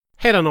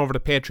Head on over to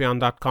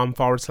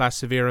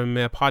patreon.com/Severe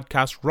MMA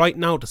podcast right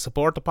now to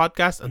support the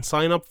podcast and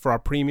sign up for our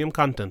premium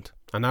content.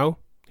 And now,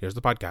 here's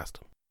the podcast.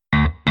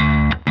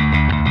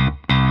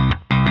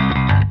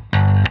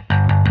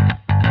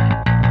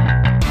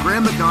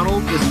 Graham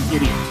McDonald is an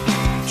idiot.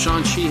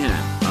 Sean Sheehan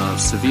of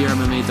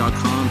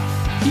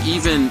SevereMMA.com. He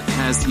even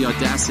has the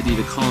audacity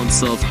to call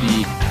himself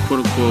the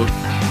quote-unquote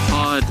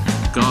pod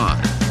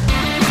god.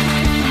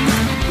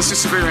 This is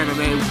Severe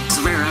MMA.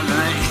 Severe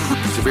MMA.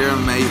 Severe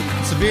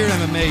MMA. Severe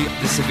MMA.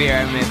 The Severe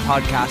MMA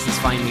podcast is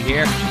finally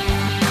here.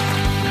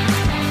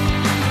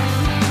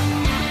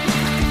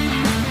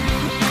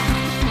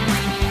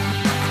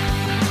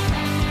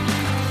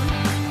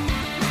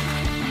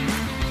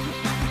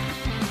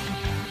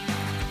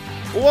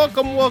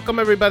 Welcome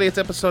everybody. It's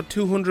episode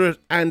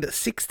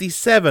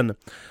 267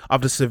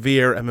 of the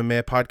Severe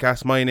MMA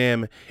podcast. My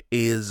name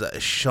is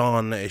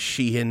Sean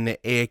Sheehan,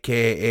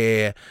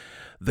 aka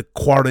the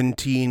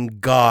Quarantine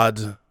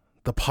God,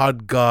 the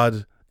Pod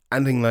God,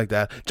 anything like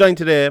that. Joined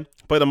today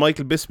by the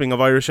Michael Bisping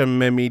of Irish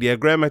MMA Media,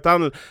 Graham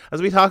McDonald,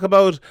 as we talk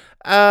about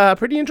a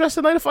pretty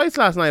interesting night of fights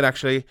last night,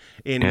 actually.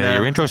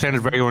 Your intro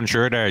sounded very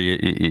unsure there. You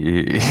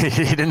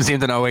didn't seem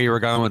to know where you were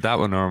going with that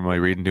one, or am I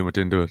reading too much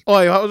into it? Oh,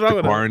 what was wrong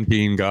with it?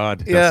 Quarantine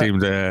God. Yeah. That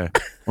seemed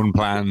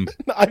unplanned.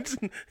 I've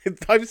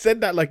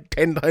said that like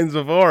 10 times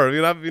before.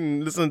 You haven't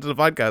been listening to the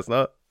podcast,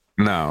 no?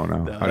 No.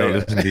 I don't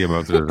listen to you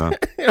about it. No.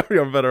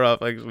 You're better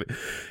off, actually.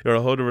 You're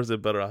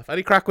 100% better off.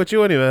 Any crack with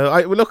you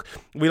anyway? We'll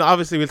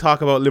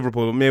talk about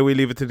Liverpool, but maybe we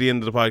leave it to the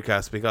end of the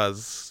podcast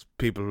because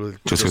people will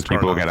just because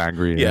people will get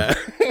angry. Yeah.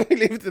 We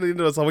leave it to the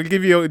end of it. So we'll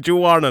give you a due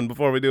warning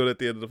before we do it at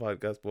the end of the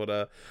podcast.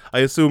 But I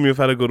assume you've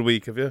had a good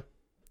week, have you?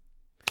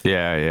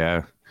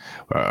 Yeah.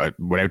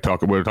 We'll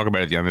talk about it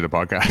at the end of the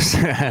podcast.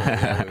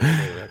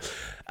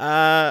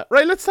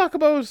 Right, let's talk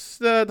about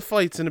the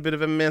fights in a bit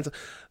of MMA.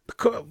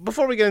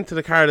 Before we get into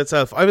the card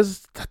itself, I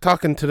was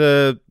talking to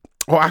the...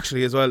 Oh,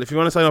 actually, as well, if you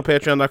want to sign up,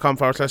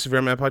 patreon.com/Severe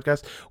MMA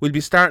podcast, we'll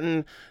be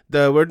starting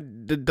the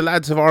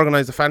lads have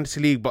organised a fantasy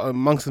league, but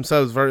amongst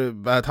themselves,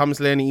 Thomas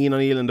Laney, Ian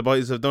O'Neill and the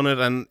boys have done it,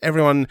 and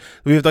everyone,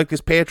 we have like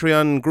this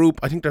Patreon group.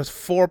 I think there's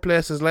 4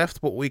 places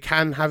left, but we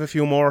can have a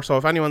few more, so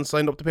if anyone's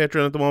signed up to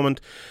Patreon at the moment,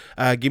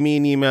 give me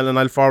an email and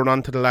I'll forward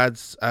on to the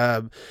lads,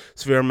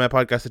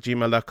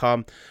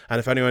 severemapodcast@gmail.com, and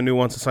if anyone new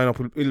wants to sign up,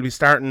 we'll be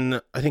starting,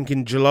 I think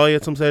in July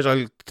at some stage.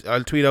 I'll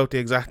tweet out the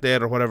exact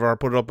date or whatever, or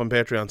put it up on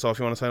Patreon, so if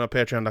you want to sign up,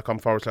 patreon.com/Severe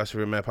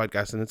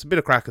podcast, and it's a bit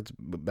of crack, it's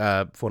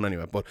fun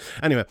anyway. But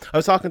anyway, I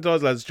was talking to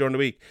those lads during the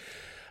week,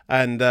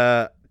 and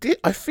I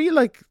feel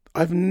like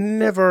I've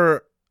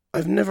never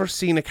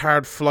seen a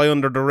card fly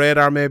under the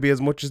radar maybe as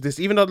much as this,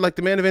 even though like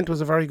the main event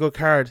was a very good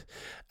card.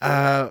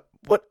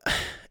 But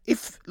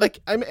if like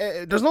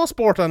there's no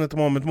sport on at the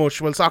moment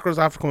much. Well, soccer's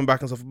after coming back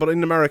and stuff, but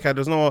in America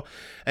there's no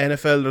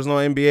NFL, there's no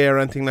NBA or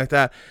anything like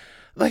that.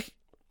 Like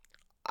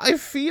I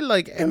feel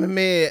like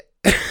MMA.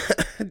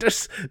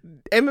 There's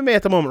MMA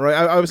at the moment, right?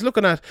 I was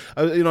looking at,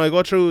 I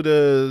go through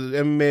the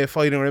MMA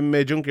fighting or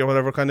MMA junkie or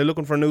whatever, kind of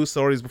looking for news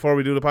stories before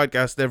we do the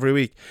podcast every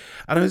week.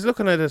 And I was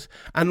looking at it,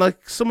 and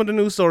like some of the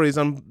news stories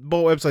on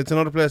both websites and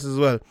other places as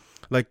well.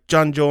 Like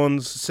John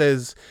Jones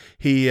says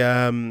he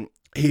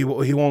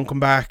won't come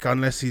back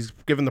unless he's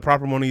given the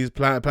proper money. He's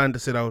planned to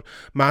sit out.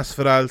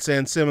 Masvidal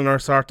saying similar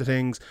sort of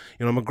things.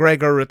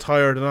 McGregor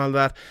retired and all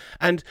that.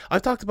 And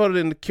I've talked about it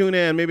in the Q&A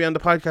and maybe on the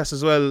podcast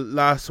as well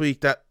last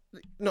week that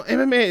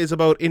MMA is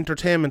about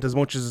entertainment as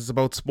much as it's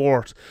about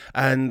sport,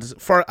 and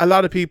for a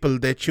lot of people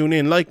they tune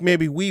in, like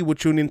maybe we would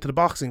tune into the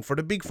boxing for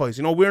the big fights.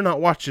 We're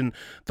not watching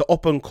the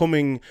up and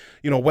coming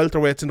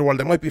welterweights in the world.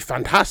 They might be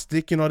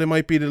fantastic, they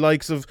might be the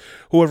likes of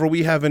whoever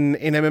we have in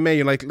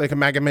MMA, like a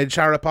Magomed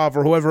Sharapov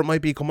or whoever it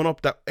might be coming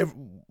up that the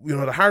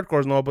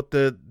hardcores know, but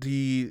the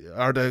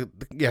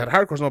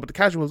hardcores know, but the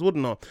casuals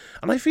wouldn't know.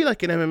 And I feel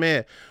like in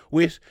MMA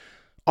with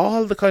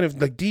all the kind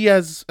of like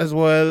Diaz as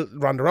well,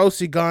 Ronda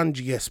Rousey gone,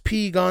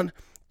 GSP gone,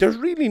 there's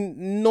really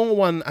no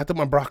one at the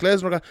moment, Brock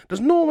Lesnar gone, there's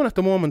no one at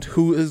the moment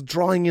who is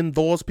drawing in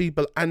those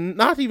people, and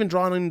not even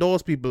drawing in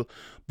those people,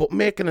 but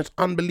making it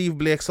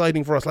unbelievably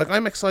exciting for us. Like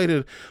I'm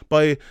excited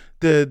by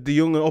the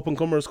young up and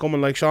comers coming,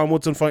 like Sean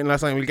Woodson fighting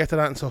last night. We'll get to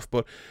that and stuff,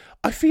 but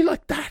I feel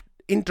like that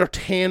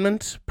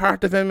entertainment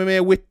part of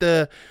MMA with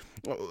the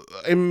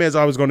MMA is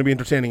always going to be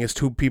entertaining as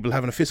two people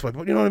having a fist fight,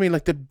 but you know what I mean,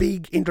 like the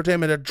big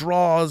entertainment that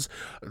draws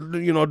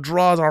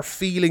our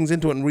feelings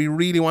into it, and we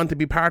really want to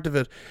be part of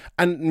it.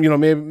 And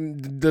maybe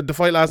the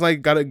fight last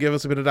night got to give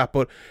us a bit of that.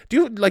 But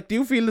do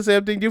you feel the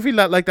same thing? Do you feel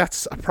that like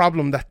that's a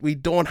problem that we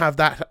don't have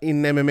that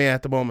in MMA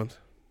at the moment?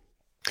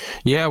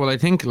 Yeah, well, I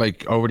think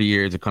like over the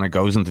years it kind of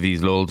goes into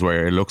these lulls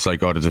where it looks like,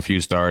 there's a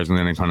few stars, and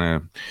then it kind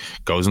of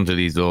goes into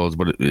these lulls,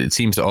 but it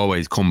seems to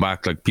always come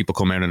back. Like people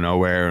come out of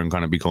nowhere and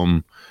kind of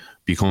become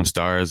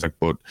stars. Like,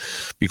 but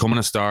becoming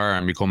a star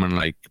and becoming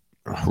like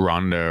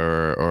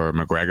Ronda or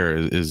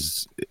McGregor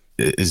is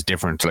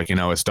different. Like,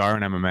 a star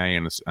in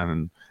MMA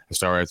and a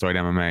star outside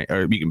MMA,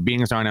 or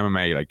being a star in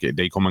MMA, like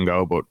they come and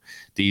go, but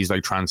these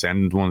like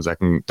transcendent ones that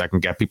can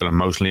get people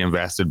emotionally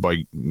invested,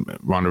 by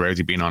Ronda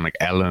Rousey being on like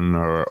Ellen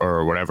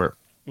or whatever.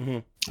 Mm-hmm.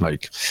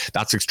 Like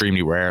that's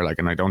extremely rare. Like,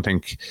 and I don't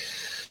think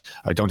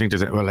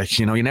there's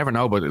you never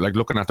know. But like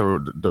looking at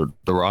the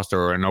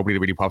roster, and nobody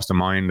really pops to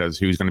mind as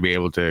who's going to be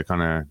able to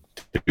kind of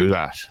do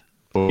that.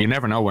 But you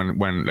never know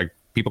when like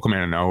people come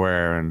out of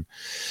nowhere, and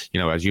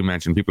as you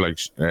mentioned, people like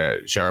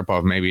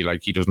Sharapov, maybe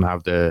like he doesn't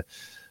have the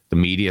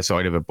media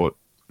side of it, but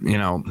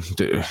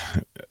nobody's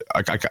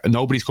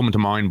coming to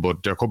mind.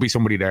 But there could be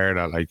somebody there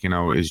that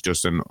is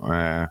just an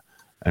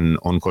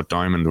uncut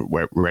diamond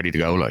ready to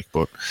go. Like,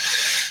 but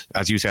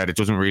as you said,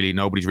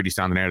 nobody's really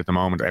standing out at the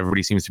moment.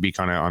 Everybody seems to be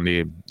kind of on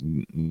the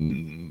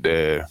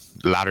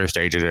latter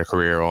stage of their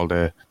career. All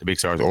the big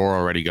stars are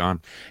already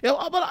gone. Yeah,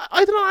 but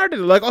I don't know,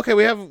 Ardil. Like, okay,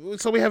 we have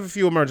a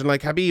few emerging.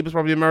 Like Khabib has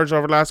probably emerged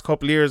over the last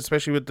couple of years,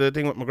 especially with the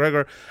thing with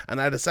McGregor and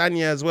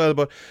Adesanya as well.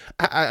 But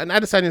and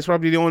Adesanya is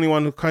probably the only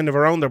one who kind of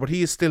around there. But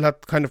he still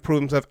had kind of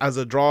proven himself as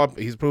a draw.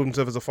 He's proven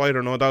himself as a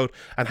fighter, no doubt.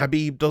 And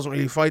Khabib doesn't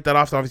really fight that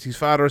often. Obviously, his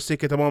father is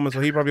sick at the moment, so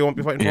he probably won't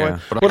be fighting for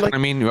it. But I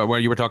mean, where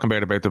you were talking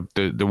about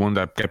the one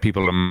that get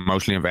people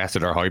emotionally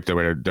invested or hyped,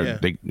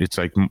 it's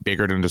like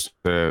bigger than just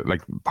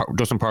like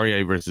Dustin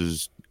Poirier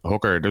versus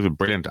Hooker. There's a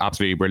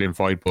absolutely brilliant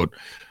fight, but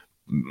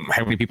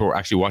how many people were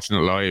actually watching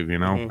it live?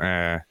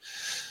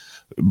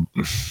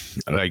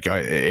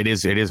 It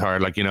is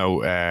hard. Like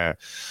people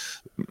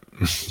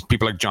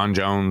like John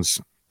Jones,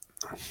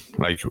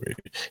 like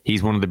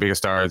he's one of the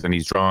biggest stars, and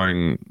he's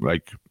drawing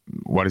like,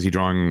 what is he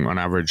drawing on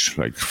average?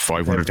 Like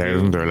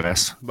 500,000 or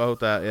less.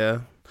 About that, yeah.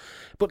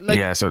 But like,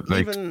 yeah, so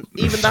like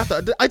even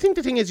that, I think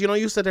the thing is,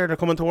 you said they're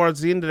coming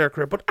towards the end of their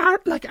career, but are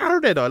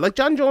they though? Like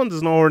John Jones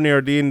is nowhere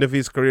near the end of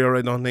his career,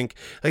 I don't think.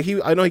 Like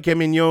I know he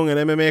came in young, and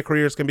MMA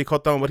careers can be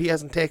cut down, but he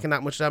hasn't taken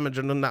that much damage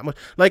and done that much.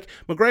 Like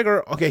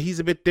McGregor, okay, he's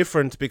a bit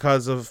different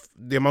because of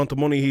the amount of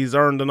money he's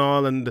earned and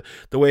all, and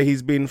the way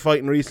he's been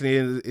fighting recently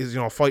is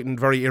fighting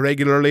very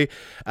irregularly.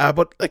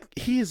 But like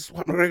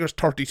McGregor's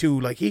 32,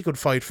 like he could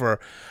fight for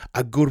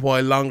a good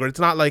while longer. It's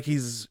not like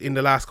he's in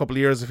the last couple of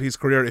years of his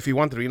career, if he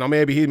wanted to,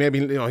 maybe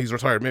he's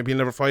retired, maybe he'll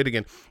never fight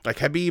again. Like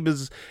Khabib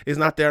is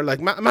not there. Like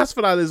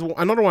Masvidal is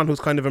another one who's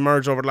kind of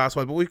emerged over the last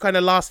while, but we've kind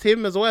of lost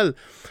him as well.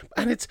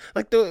 And it's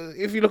like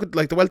if you look at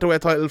like the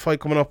welterweight title fight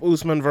coming up,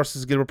 Usman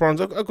versus Gilbert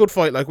Burns, a good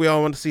fight. Like we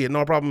all want to see it,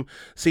 no problem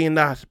seeing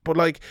that. But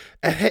like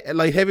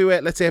like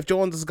heavyweight, let's say if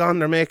Jones is gone,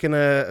 they're making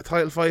a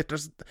title fight.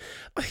 There's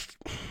like.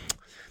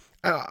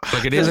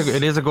 It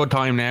is a good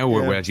time now,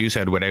 where, as you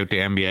said, without the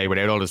NBA,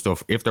 without all this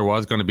stuff, if there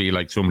was going to be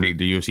like somebody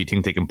the UFC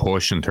think they can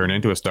push and turn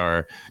into a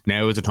star,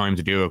 now is the time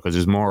to do it, because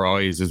there's more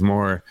eyes, there's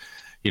more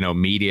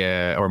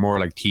media, or more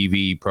like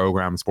TV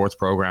program, sports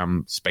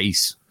program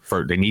space.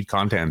 They need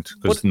content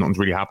because nothing's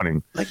really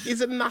happening. Like,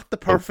 is it not the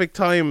perfect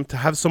time to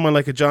have someone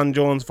like a John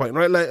Jones fighting,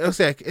 right? Like,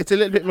 it's a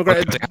little bit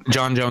McGregor.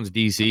 John Jones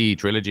DC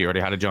trilogy, or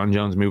they had a John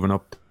Jones moving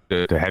up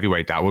to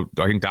heavyweight. I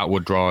think that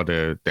would draw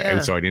the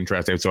outside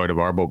interest outside of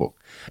our bubble.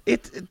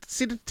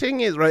 See, the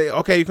thing is, right,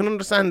 okay, you can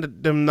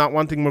understand them not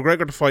wanting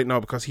McGregor to fight now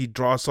because he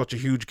draws such a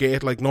huge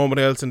gate like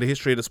nobody else in the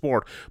history of the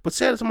sport. But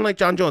say to someone like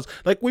John Jones,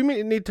 like we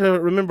need to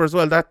remember as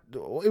well that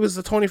it was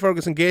the Tony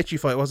Ferguson Gaethje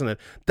fight, wasn't it?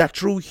 That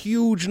drew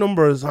huge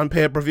numbers on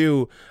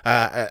pay-per-view,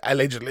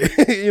 allegedly,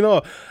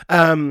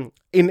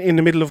 in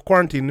the middle of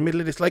quarantine, in the middle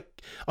of this. Like,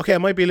 okay, it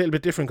might be a little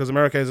bit different because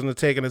America isn't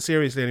taking it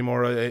seriously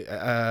anymore,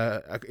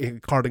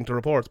 according to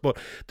reports, but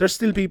there's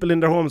still people in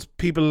their homes.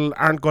 People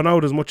aren't going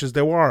out as much as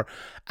they were.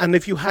 And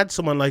if you had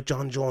someone like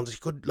John Jones, he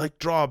could like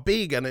draw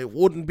big, and it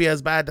wouldn't be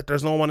as bad that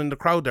there's no one in the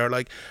crowd there.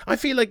 Like, I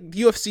feel like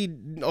the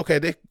UFC, okay,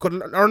 they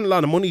could earn a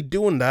lot of money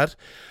doing that,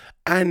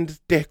 and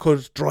they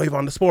could drive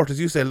on the sport, as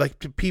you said.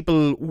 Like,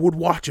 people would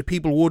watch it,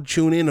 people would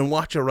tune in and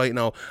watch it right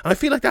now. And I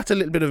feel like that's a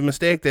little bit of a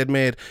mistake they'd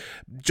made,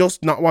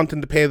 just not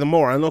wanting to pay them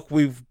more. And look,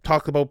 we've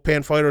talked about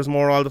paying fighters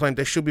more all the time.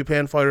 They should be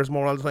paying fighters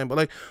more all the time. But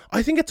like,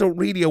 I think it's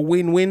really a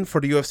win-win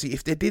for the UFC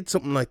if they did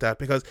something like that,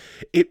 because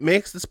it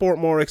makes the sport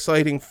more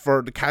exciting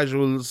for the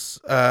casuals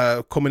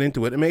coming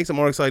into it. It makes it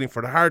more exciting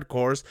for the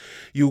hardcores.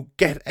 You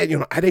get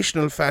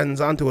additional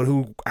fans onto it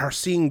who are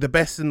seeing the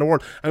best in the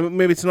world. And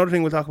maybe it's another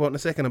thing we'll talk about in a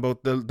second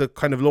about the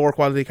kind of lower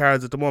quality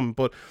cards at the moment,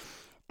 but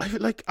I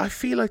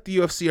feel like the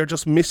UFC are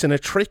just missing a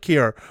trick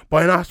here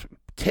by not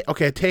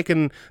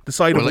taking the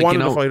side of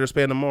one of the fighters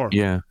paying them more.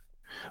 Yeah,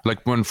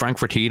 like when Frank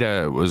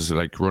Fertitta was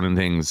like running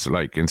things,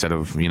 like instead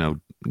of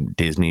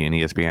Disney and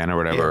ESPN or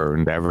whatever, or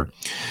Endeavor,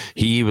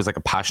 he was like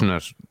a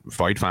passionate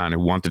fight fan who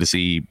wanted to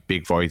see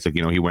big fights. Like,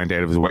 he went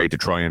out of his way to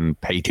try and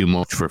pay too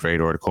much for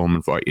Fedor to come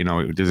and fight.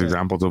 There's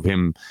examples of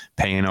him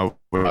paying over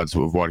odds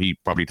of what he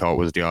probably thought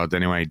was the odds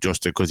anyway,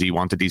 just because he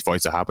wanted these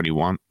fights to happen. He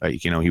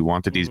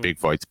wanted these big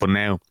fights. But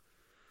now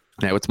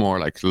it's more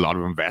like a lot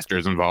of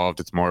investors involved.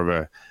 It's more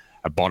of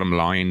a bottom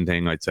line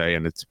thing, I'd say,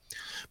 and they're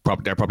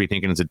probably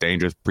thinking it's a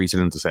dangerous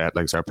precedent to set,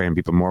 like start paying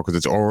people more, because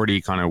it's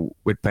already kind of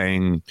with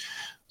paying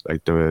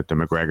like the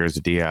McGregors,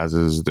 the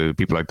Diaz's, the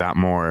people like that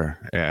more,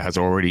 has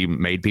already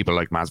made people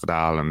like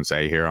Masvidal and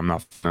say, here, I'm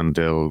not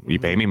until you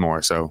pay me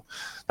more. So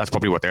that's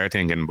probably what they're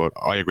thinking. But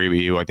I agree with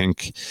you. I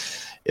think,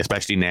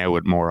 especially now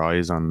with more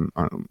eyes on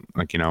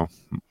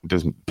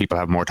does people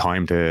have more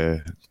time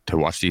to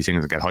watch these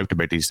things and get hyped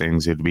about these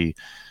things, it'd be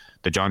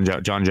John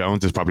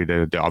Jones is probably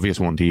the obvious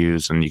one to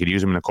use, and you could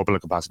use him in a couple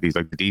of capacities,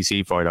 like the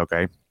DC fight.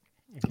 Okay,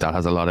 that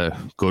has a lot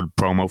of good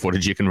promo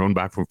footage you can run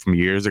back from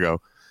years ago.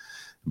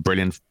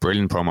 Brilliant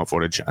promo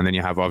footage. And then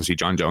you have obviously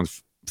John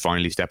Jones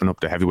finally stepping up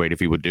to heavyweight if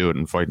he would do it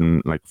and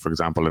fighting, like, for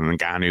example, in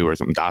Ngannou or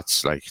something.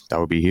 That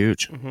would be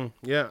huge.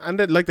 Yeah, and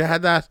they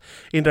had that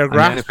in their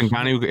graph. If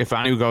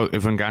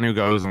Ngannou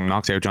goes and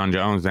knocks out John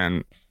Jones,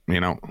 then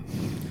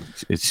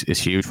it's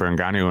huge for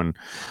Ngannou, and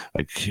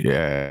like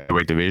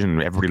heavyweight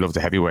division. Everybody loves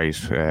the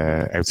heavyweight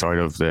outside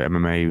of the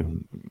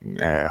MMA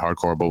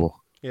hardcore bubble.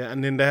 Yeah,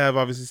 and then they have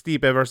obviously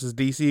Stipe versus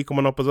DC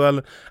coming up as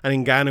well.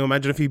 And Ngannou,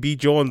 imagine if he beat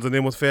Jones and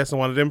then was facing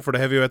one of them for the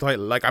heavyweight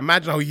title. Like,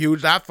 imagine how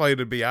huge that fight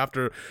would be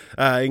after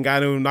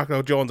Ngannou knocked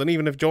out Jones. And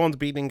even if Jones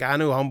beat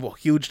Ngannou, how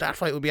huge that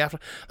fight would be after.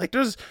 Like,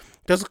 there's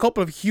a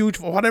couple of huge,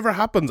 whatever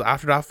happens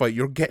after that fight,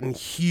 you're getting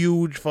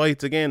huge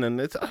fights again.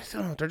 And it's, I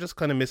don't know, they're just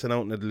kind of missing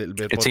out on it a little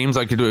bit. It seems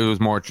like it was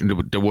more,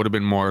 there would have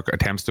been more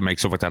attempts to make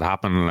stuff like that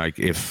happen, like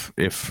if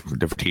the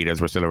Fertittas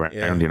were still around,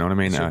 you know what I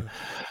mean? Sure.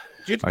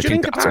 Do you I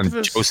think think part that's of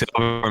it? Joe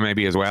Silva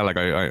maybe as well. Like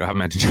I haven't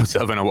mentioned Joe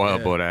Silva in a while,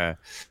 but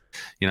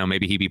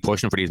maybe he'd be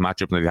pushing for these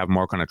matchups and they'd have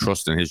more kind of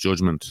trust in his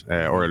judgment,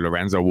 or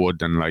Lorenzo would,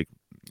 than like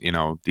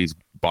these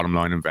bottom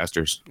line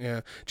investors. Yeah.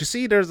 Do you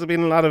see there's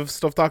been a lot of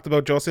stuff talked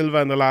about Joe Silva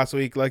in the last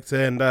week, like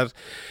saying that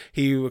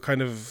he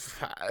kind of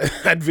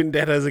had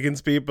vendettas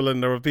against people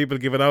and there were people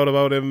giving out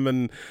about him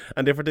and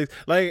different things.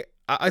 Like,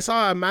 I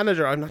saw a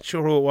manager, I'm not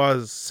sure who it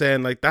was,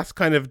 saying like that's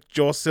kind of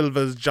Joe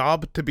Silva's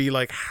job to be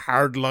like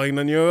hard line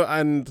on you,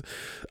 and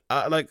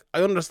like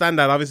I understand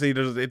that obviously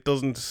it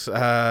doesn't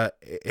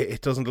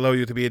allow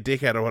you to be a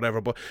dickhead or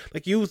whatever, but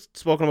like you've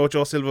spoken about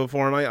Joe Silva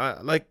before,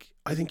 and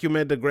I think you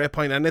made a great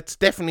point, and it's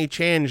definitely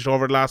changed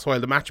over the last while.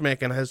 The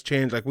matchmaking has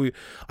changed. Like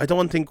I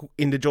don't think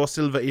in the Joe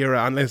Silva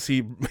era, unless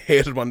he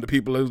hated one of the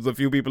people, there's a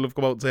few people who've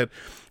come out and said,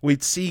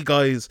 we'd see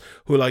guys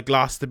who like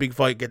lost the big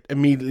fight get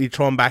immediately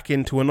thrown back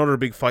into another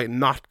big fight,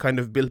 not kind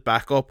of built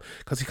back up,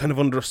 because he kind of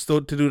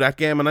understood to do that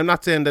game. And I'm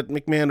not saying that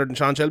Mick Maynard and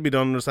Sean Shelby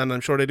don't understand,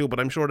 I'm sure they do, but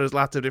I'm sure there's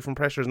lots of different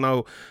pressures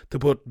now to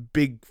put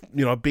big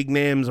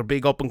names or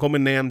big up and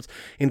coming names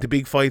into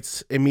big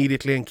fights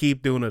immediately and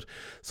keep doing it.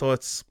 So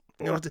it's,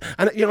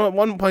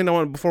 one point I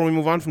want, before we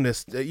move on from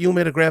this, you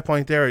made a great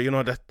point there,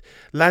 that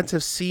lads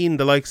have seen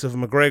the likes of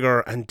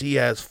McGregor and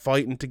Diaz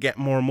fighting to get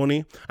more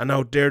money, and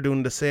now they're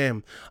doing the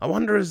same. I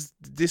wonder, is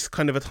this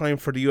kind of a time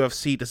for the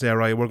UFC to say,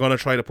 right, we're going to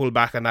try to pull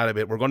back on that a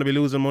bit. We're going to be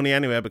losing money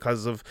anyway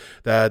because of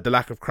the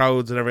lack of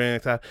crowds and everything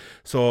like that.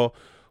 So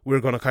we're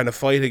going to kind of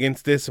fight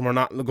against this, and we're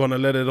not going to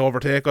let it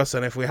overtake us.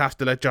 And if we have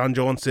to let John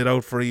Jones sit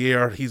out for a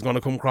year, he's going to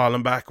come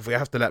crawling back. If we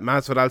have to let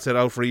Masvidal sit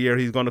out for a year,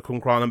 he's going to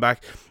come crawling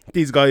back.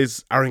 These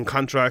guys are in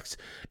contracts.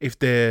 If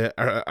they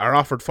are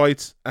offered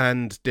fights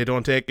and they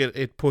don't take it,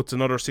 it puts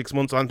another 6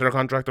 months onto their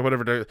contract or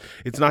whatever.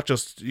 It's not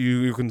just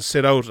you can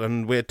sit out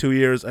and wait 2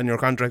 years and your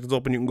contract is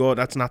up and you can go.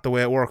 That's not the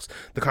way it works.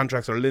 The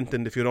contracts are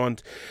lengthened if you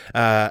don't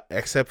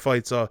accept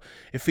fights. So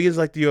it feels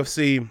like the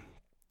UFC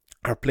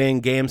are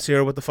playing games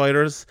here with the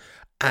fighters.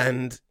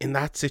 And in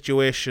that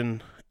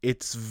situation,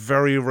 it's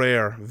very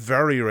rare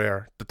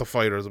that the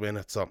fighters win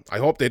it. So I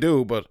hope they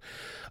do, but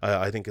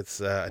I think it's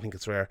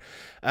rare.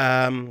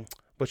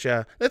 But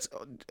yeah,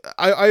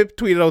 I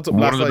tweeted out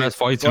something last night. One of the best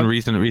fights in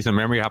recent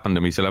memory happened,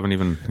 and we still haven't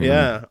even.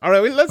 Yeah. All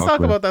right. Well, let's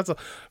talk about that. So,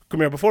 come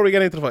here. Before we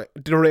get into the fight,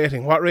 the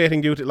rating. What rating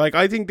do you like?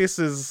 I think this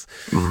is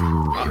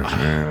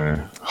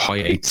high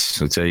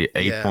eights. I'd say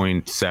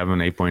 8.7,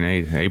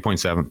 8.8,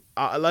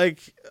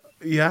 8.7.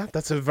 Yeah,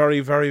 that's a very,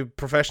 very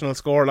professional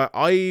score. Like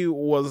I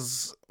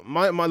was,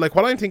 my like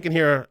what I'm thinking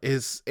here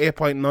is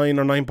 8.9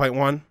 or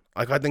 9.1.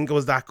 Like I think it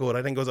was that good.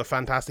 I think it was a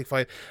fantastic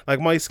fight. Like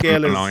my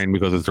scale is 9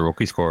 because it's the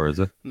rookie score, is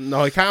it? No,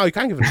 I can't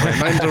give it 9.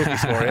 9's the rookie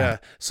score. Yeah.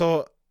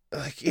 So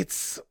like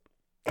it's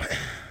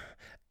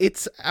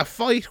a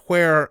fight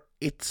where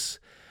is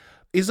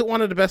it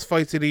one of the best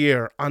fights of the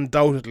year?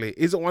 Undoubtedly.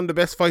 Is it one of the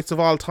best fights of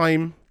all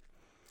time?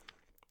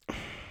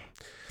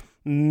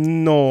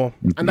 No,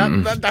 and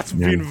that's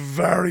been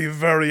very,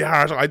 very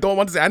harsh. I don't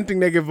want to say anything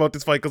negative about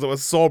this fight because it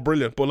was so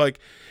brilliant, but like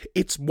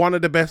it's one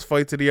of the best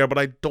fights of the year. But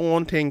I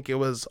don't think it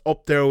was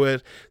up there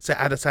with, say,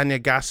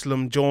 Adesanya,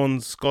 Gastelum,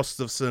 Jones,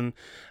 Gustafsson,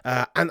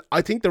 and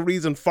I think the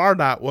reason for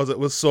that was it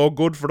was so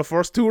good for the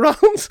first 2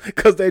 rounds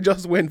because they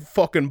just went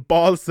fucking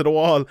balls to the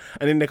wall,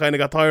 and then they kind of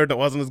got tired. It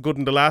wasn't as good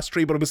in the last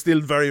 3, but it was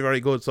still very,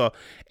 very good. So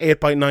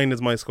 8.9 is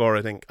my score.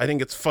 I think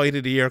it's fight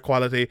of the year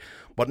quality,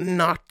 but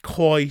not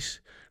quite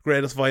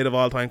greatest fight of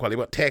all time quality,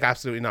 but take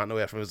absolutely nothing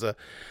away from it. It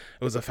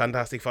was a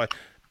fantastic fight.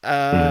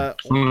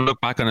 Look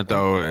back on it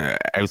though,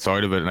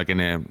 outside of it, like in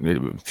a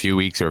few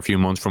weeks or a few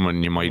months from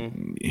when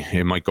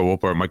it might go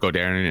up or it might go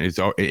down.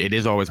 It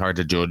is always hard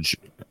to judge,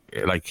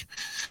 like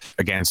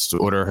against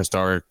other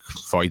historic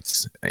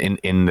fights in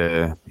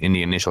the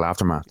initial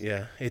aftermath.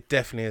 Yeah, it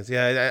definitely is.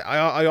 Yeah,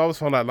 I always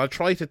found that, and I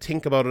try to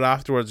think about it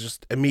afterwards,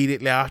 just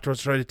immediately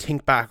afterwards, try to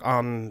think back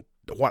on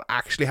what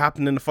actually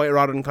happened in the fight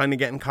rather than kind of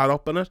getting caught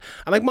up in it.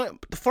 And like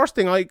the first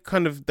thing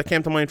that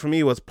came to mind for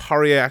me was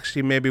Poirier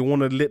actually maybe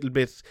won a little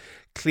bit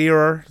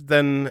clearer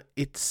than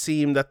it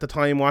seemed at the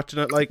time watching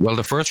it. Like, well,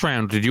 the first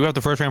round, did you have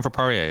the first round for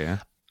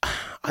Poirier? Yeah.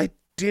 I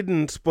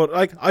didn't, but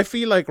like I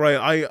feel like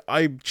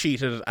I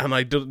cheated and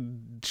I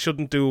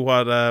shouldn't do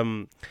what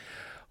I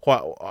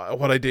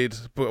did,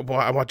 but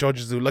what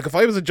judges do. Like if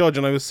I was a judge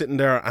and I was sitting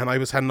there and I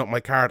was handing up my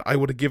card, I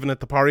would have given it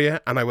to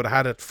Poirier and I would have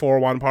had it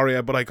 4-1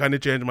 Poirier, but I kind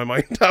of changed my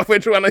mind halfway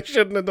through and I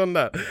shouldn't have done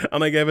that,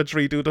 and I gave it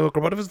 3-2 to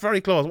Hooker. But it was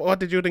very close. What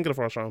did you think of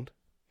the first round?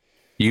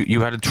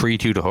 You had a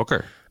 3-2 to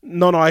Hooker.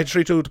 No, I had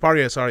 3-2 to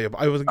Poirier. Sorry,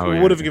 I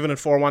would have given it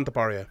 4-1 to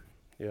Poirier.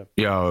 Yeah.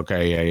 Yeah.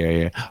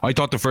 Okay. Yeah. I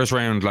thought the first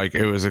round, like,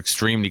 it was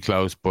extremely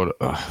close, but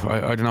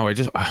I don't know. I'd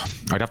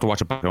have to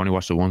watch it back. I only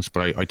watched it once,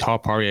 but I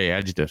thought Poirier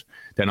edged it.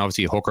 Then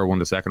obviously Hooker won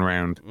the second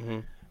round,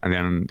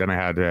 and then I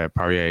had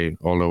Poirier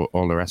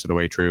all the rest of the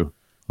way through.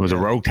 It was a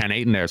rogue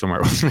 10-8 in there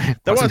somewhere.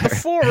 There was the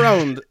fourth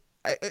round.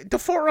 The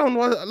fourth round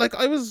was like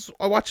I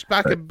watched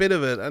back a bit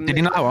of it, and did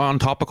he not on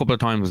top a couple of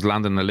times,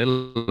 landing a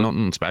little,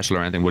 nothing special or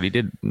anything, but he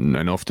did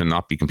enough to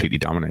not be completely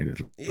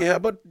dominated. Yeah,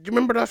 but do you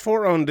remember that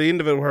fourth round, the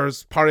end of it, where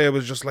Poirier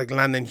was just like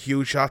landing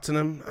huge shots in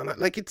him, and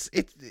like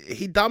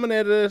he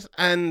dominated it,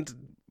 and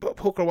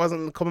Hooker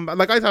wasn't coming back.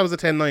 Like I thought it was a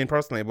 10-9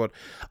 personally, but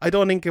I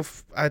don't think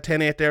if a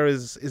 10-8 there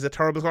is a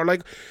terrible score.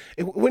 Like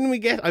when we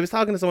get, I was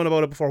talking to someone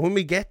about it before, when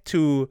we get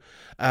to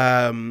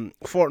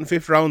fourth and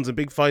fifth rounds and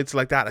big fights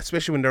like that,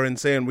 especially when they're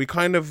insane, we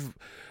kind of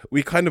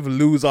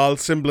lose all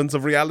semblance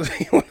of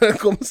reality when it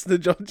comes to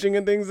judging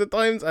and things at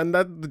times, and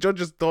that the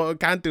judges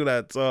can't do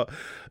that. So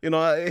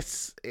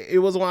it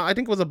was one, I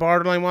think it was a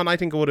borderline one. I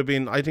think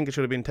it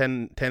should have been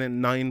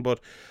 10-9, but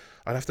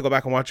I'd have to go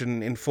back and watch it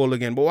in full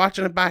again. But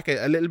watching it back,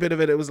 a little bit of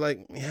it was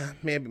like, yeah,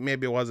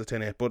 maybe it was a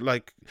 10-8. But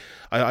like,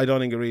 I don't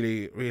think it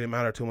really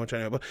mattered too much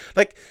anyway. But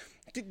like,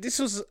 this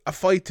was a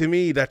fight to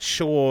me that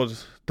showed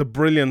the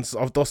brilliance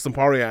of Dustin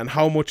Poirier and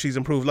how much he's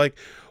improved. Like,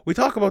 we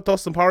talk about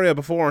Dustin Poirier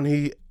before, and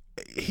he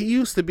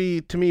used to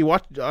be, to me,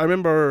 I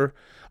remember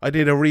I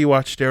did a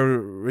rewatch there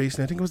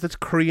recently. I think it was the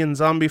Korean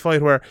zombie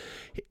fight where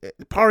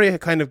Poirier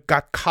kind of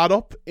got caught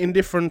up in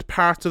different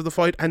parts of the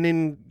fight and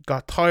then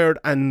got tired.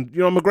 And, you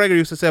know, McGregor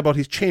used to say about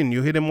his chin,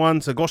 you hit him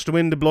once, a gust of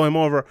wind to blow him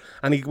over,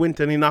 and he went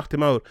and he knocked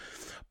him out.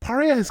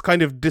 Poirier has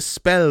kind of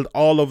dispelled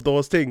all of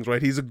those things,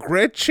 right? He's a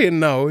great chin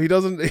now. He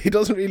doesn't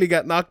really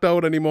get knocked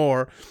out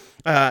anymore.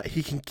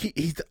 He can keep.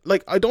 He's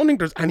like, I don't think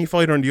there's any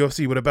fighter in the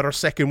UFC with a better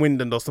second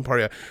wind than Dustin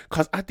Poirier.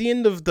 Because at the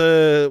end of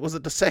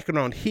the second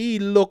round, he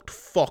looked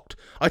fucked.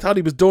 I thought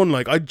he was done.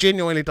 Like, I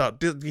genuinely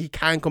thought he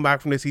can't come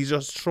back from this. He's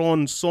just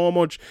thrown so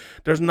much.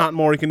 There's not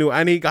more he can do.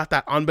 And he got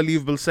that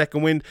unbelievable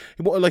second wind.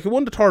 He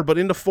won the third, but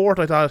in the fourth,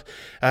 I thought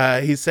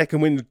his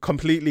second wind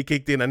completely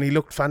kicked in, and he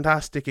looked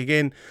fantastic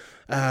again.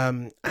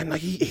 And like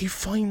he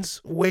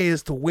finds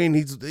ways to win.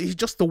 He's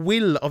just the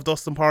will of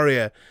Dustin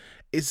Poirier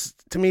is,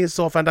 to me, is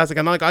so fantastic.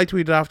 And like I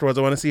tweeted afterwards,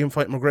 I want to see him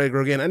fight McGregor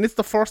again. And it's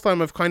the first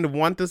time I've kind of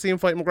wanted to see him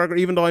fight McGregor,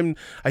 even though I'm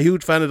a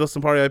huge fan of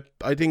Dustin Poirier.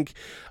 I think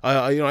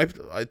I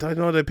don't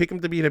know, I pick him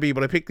to beat a B,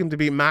 but I picked him to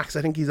beat Max.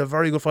 I think he's a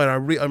very good fighter.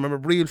 I'm a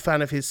real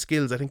fan of his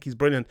skills. I think he's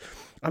brilliant.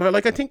 And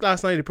I think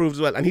last night he proved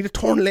as well. And he had a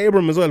torn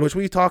labrum as well, which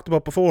we talked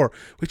about before,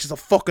 which is a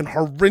fucking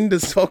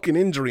horrendous fucking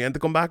injury, and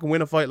to come back and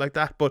win a fight like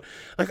that. But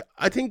like,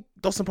 I think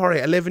Dustin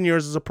Poirier, 11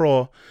 years as a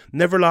pro,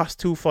 never lost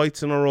 2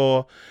 fights in a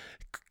row,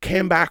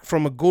 came back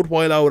from a good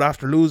while out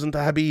after losing to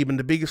Khabib in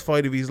the biggest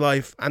fight of his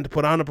life, and to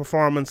put on a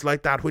performance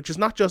like that, which is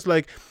not just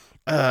like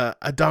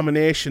a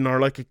domination or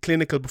like a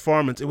clinical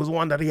performance. It was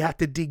one that he had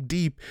to dig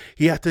deep.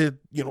 He had to,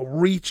 you know,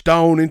 reach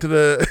down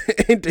into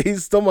into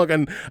his stomach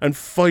and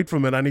fight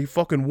from it, and he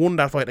fucking won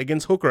that fight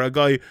against Hooker, a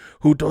guy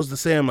who does the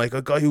same, like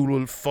a guy who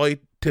will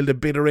fight till the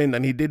bitter end,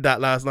 and he did that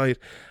last night.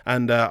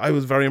 And I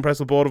was very impressed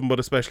with both of them, but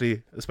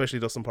especially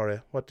Dustin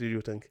Poirier. What did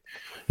you think?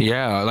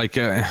 Yeah, like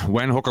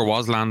when Hooker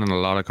was landing a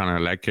lot of kind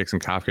of leg kicks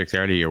and calf kicks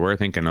earlier, you were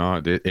thinking,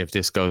 if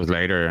this goes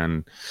later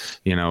and,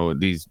 you know,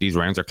 these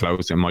rounds are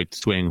close, it might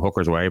swing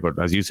Hooker's way.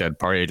 But as you said,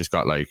 Poirier just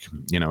got, like,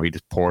 you know, he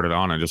just poured it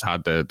on and just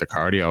had the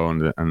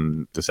cardio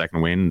and the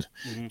second wind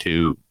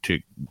to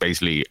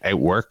basically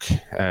outwork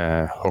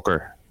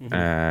Hooker.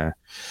 You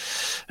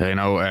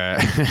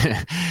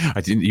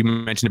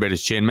mentioned about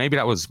his chin. Maybe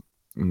that was,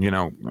 you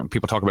know,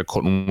 people talk about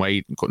cutting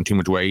too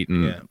much weight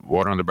and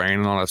water on the brain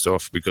and all that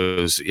stuff,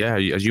 because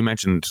as you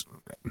mentioned,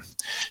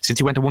 since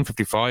he went to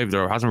 155,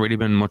 there hasn't really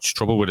been much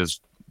trouble with his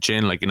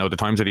chin. Like, you know, the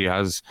times that he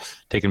has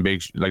taken the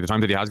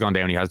times that he has gone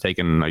down, he has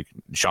taken like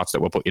shots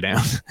that will put you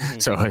down.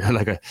 So I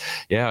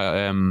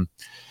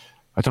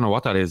don't know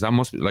what that is. That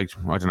must be, like,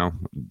 I don't know,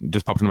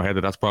 just popped in my head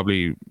that that's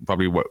probably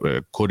what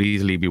could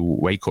easily be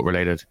weight cut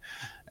related.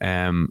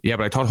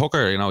 But I thought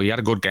Hooker, you know, he had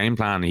a good game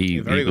plan.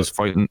 He was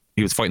fighting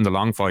the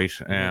long fight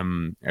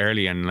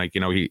early, and, like, you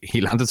know,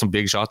 he landed some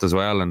big shots as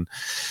well. And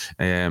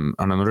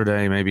on another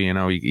day, maybe, you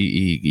know,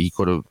 he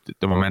could have,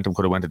 the momentum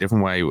could have went a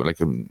different way.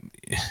 Like,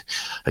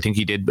 I think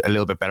he did a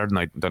little bit better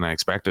than I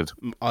expected.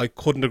 I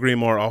couldn't agree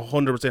more.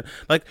 100%.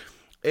 Like,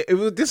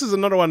 this is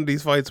another one of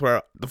these fights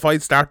where the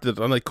fight started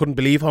and I couldn't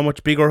believe how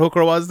much bigger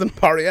Hooker was than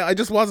Poirier. I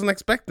just wasn't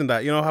expecting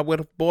that,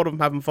 with both of them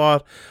having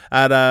fought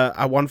at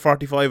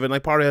 145, and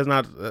like Poirier's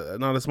not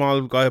a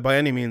small guy by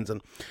any means,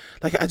 and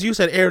like as you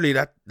said earlier,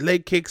 that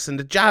leg kicks and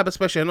the jab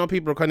especially, I know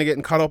people are kind of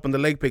getting caught up in the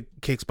leg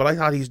kicks, but I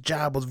thought his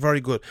jab was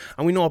very good.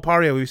 And we know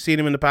Poirier, we've seen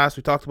him in the past,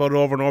 we talked about it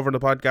over and over in the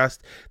podcast,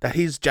 that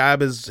his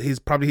jab is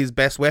probably his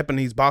best weapon.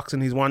 His boxing,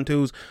 his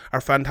 1-2s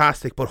are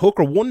fantastic, but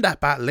Hooker won that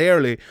battle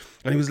early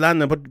and he was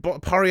landing,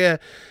 but Poirier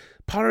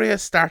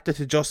started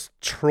to just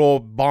throw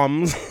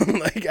bombs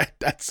like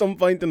at some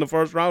point in the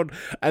first round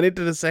and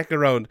into the second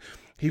round.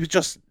 They was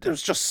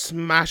just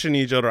smashing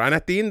each other, and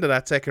at the end of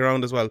that second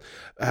round as well,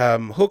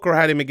 Hooker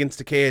had him against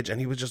the cage and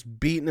he was just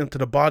beating him to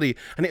the body.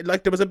 And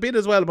there was a bit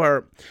as well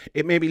where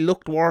it maybe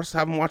looked worse.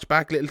 Having watched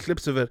back little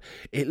clips of it,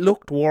 it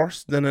looked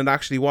worse than it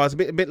actually was. A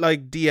bit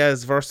like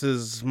Diaz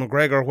versus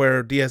McGregor,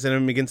 where Diaz had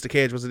him against the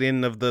cage was at the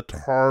end of the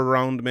third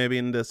round, maybe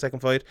in the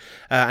second fight,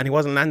 and he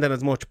wasn't landing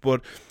as much,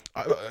 but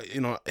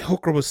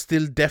Hooker was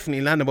still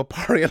definitely landing, but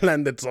Poirier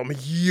landed some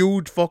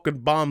huge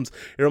fucking bombs.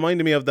 It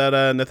reminded me of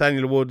that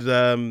Nathaniel Wood,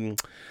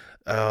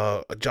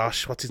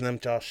 Josh, what's his name?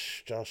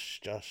 Josh.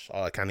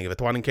 Oh, I can't think of it.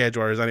 The one in Cage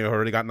Warriors anyway,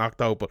 already got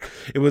knocked out, but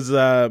it was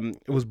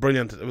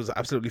brilliant. It was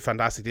absolutely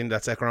fantastic in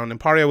that second round. And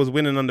Poirier was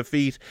winning on the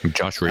feet.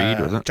 Josh Reed,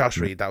 was it? Josh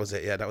Reed, that was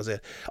it. Yeah, that was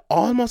it.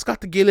 Almost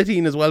got the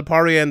guillotine as well,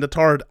 Poirier in the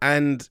third,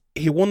 and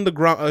he won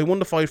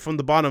the fight from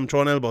the bottom,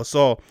 throwing elbows.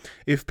 So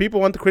if people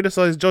want to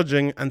criticize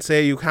judging and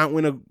say you can't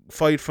win a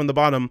fight from the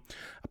bottom,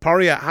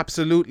 Poirier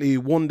absolutely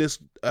won this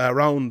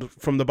round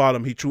from the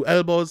bottom. He threw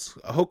elbows,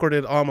 Hooker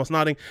did almost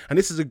nothing, and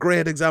this is a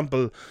great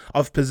example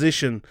of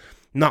position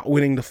not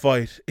winning the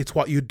fight. It's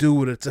what you do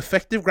with it. It's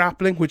effective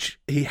grappling, which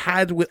he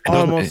had with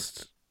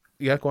almost...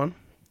 Yeah, go on.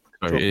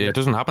 It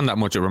doesn't happen that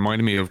much. It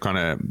reminded me of kind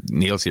of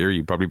Neil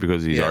Seary, probably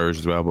because he's Irish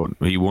as well, but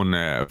he won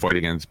a fight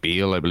against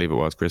Beale, I believe it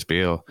was, Chris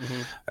Beale.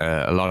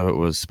 A lot of it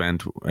was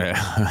spent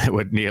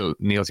with Neil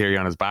Seary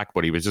on his back,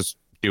 but he was just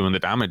doing the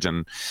damage.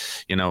 And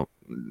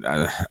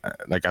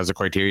like as the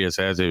criteria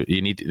says,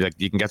 you need, like,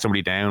 you can get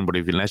somebody down, but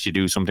unless you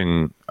do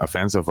something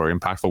offensive or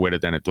impactful with it,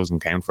 then it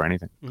doesn't count for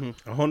anything.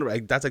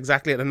 100, that's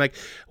exactly it. And like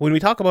when we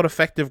talk about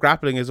effective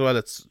grappling as well,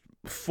 it's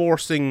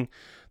forcing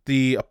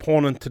the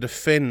opponent to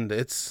defend.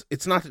 It's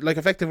not like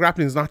effective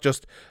grappling is not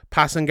just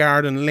passing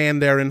guard and laying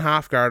there in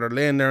half guard or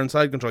laying there in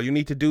side control. You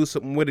need to do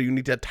something with it. You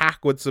need to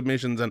attack with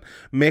submissions and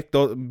make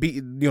those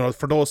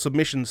for those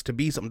submissions to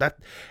be something. That's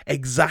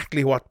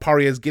exactly what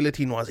Poirier's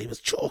guillotine was. He was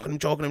choking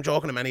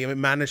him, and he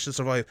managed to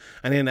survive.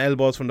 And then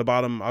elbows from the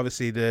bottom,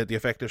 obviously the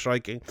effective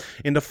striking.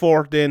 In the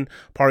fourth, then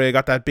Poirier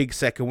got that big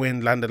second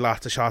win, landed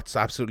lots of shots,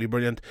 absolutely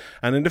brilliant.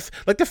 And in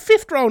the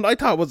fifth round, I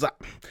thought was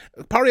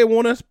Poirier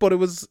won it, but it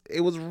was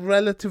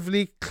relatively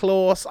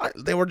close.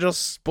 They were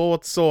just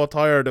both so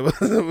tired.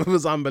 It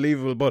was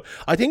unbelievable. But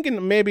I think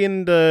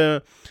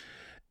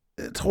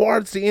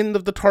towards the end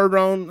of the third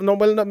round, in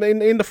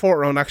the fourth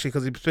round actually,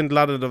 because he spent a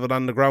lot of it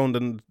on the ground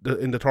in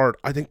the third,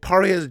 I think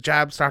Poirier's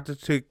jab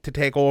started to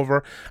take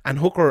over, and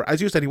Hooker,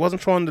 as you said, he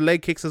wasn't throwing the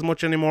leg kicks as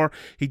much anymore.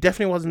 He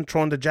definitely wasn't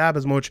throwing the jab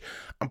as much,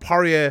 and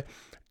Poirier,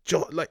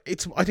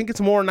 I think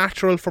it's more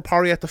natural for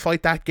Poirier to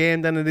fight that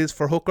game than it is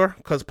for Hooker,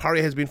 because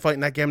Poirier has been fighting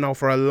that game now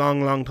for a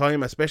long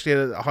time, especially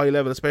at a high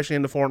level, especially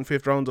in the fourth and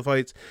fifth rounds of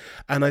fights.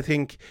 And I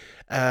think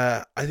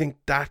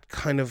that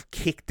kind of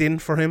kicked in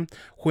for him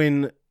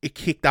when it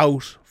kicked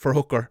out for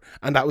Hooker,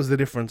 and that was the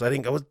difference. I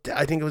think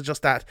it was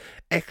just that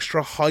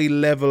extra high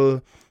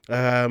level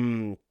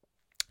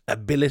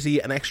ability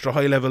and extra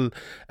high level,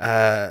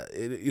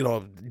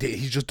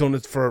 he's just done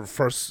it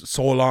for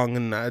so long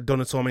and done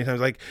it so many times.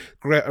 Like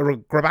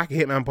Grabaki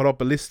Hitman put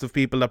up a list of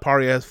people that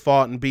Poirier has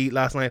fought and beat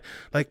last night.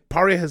 Like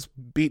Poirier has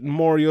beaten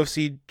more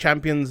UFC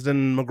champions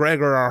than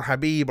McGregor or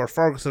Habib or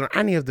Ferguson or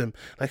any of them.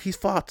 Like he's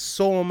fought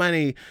so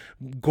many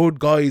good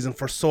guys and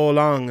for so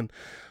long, and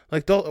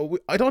like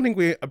I don't think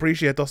we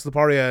appreciate Dustin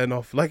Poirier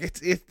enough. Like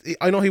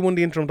I know he won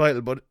the interim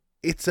title, but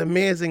it's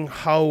amazing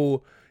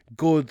how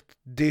good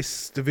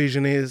this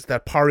division is,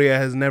 that Poirier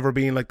has never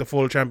been like the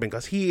full champion,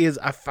 because he is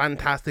a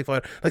fantastic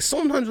fighter. Like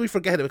sometimes we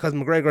forget it because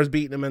McGregor's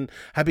beating him and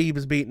Habib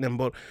is beating him,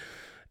 but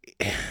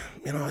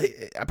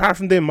apart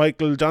from them,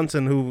 Michael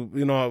Johnson, who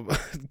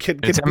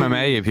it's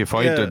MMA. If you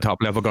fight the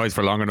top level guys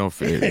for long enough,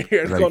 it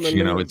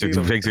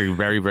takes a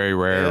very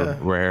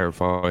rare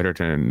fighter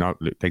to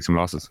not take some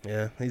losses.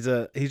 Yeah,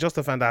 he's just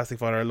a fantastic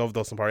fighter. I love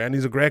Dustin Poirier, and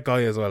he's a great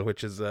guy as well,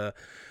 which is a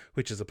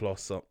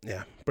plus. So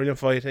yeah, brilliant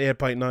fight,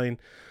 8.9.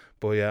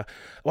 But yeah,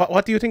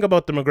 what do you think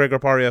about the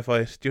McGregor-Poirier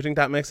fight? Do you think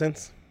that makes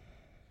sense?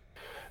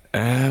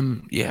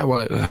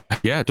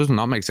 It does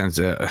not make sense.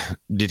 Do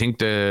you think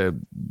the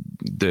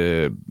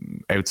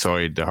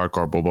outside, the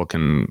hardcore bubble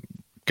can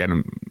get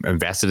him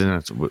invested in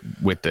it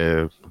with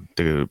the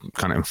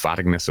kind of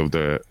emphaticness of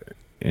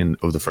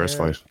the first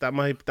fight?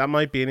 That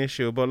might be an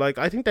issue, but like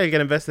I think they'll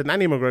get invested in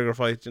any McGregor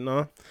fight.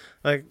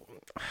 Like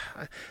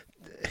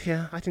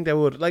Yeah, I think they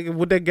would. Like,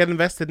 would they get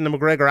invested in the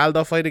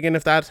McGregor-Aldo fight again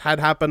if that had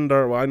happened?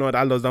 Or, well, I know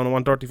Aldo's down to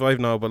 135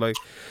 now, but like...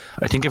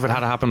 I think if it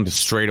had happened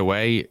straight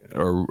away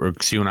or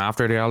soon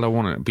after the Aldo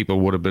one, there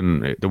would have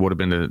been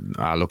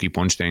the lucky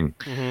punch thing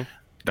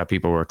that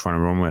people were trying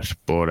to run with.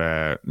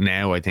 But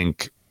now I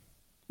think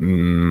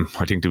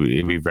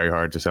it'd be very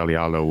hard to sell the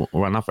Aldo.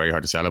 Well, not very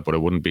hard to sell it, but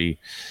it wouldn't be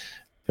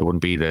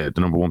the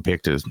number one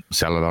pick to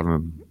sell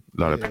a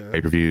lot of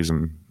pay-per-views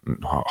and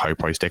high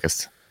price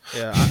tickets.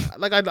 Yeah,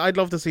 I'd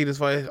love to see this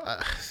fight.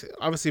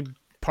 Obviously,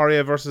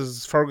 Poirier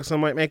versus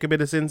Ferguson might make a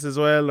bit of sense as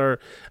well. I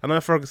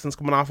know Ferguson's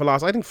coming off a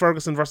loss. I think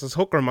Ferguson versus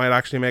Hooker might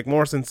actually make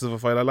more sense of a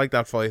fight. I like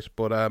that fight,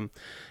 but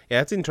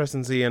yeah, it's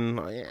interesting seeing.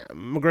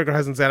 McGregor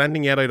hasn't said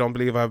anything yet. I don't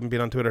believe. I haven't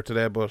been on Twitter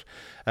today, but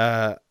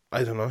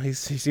I don't know. He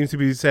seems to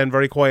be staying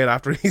very quiet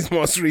after his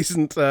most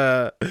recent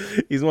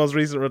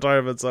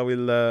retirement. So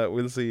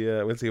we'll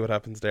see what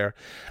happens there.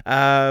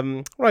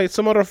 Right,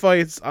 some other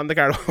fights on the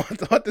card.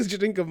 What did you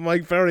think of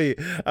Mike Perry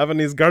having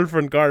his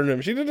girlfriend guarding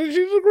him? She did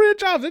a great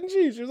job, didn't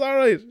she? She was all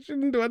right. She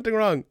didn't do anything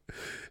wrong.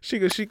 She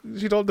told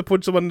him to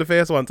punch someone in the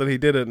face once, and he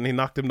did it, and he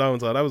knocked him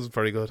down. So that was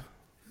very good.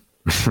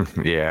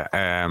 Yeah.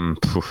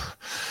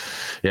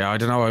 Yeah, I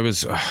don't know.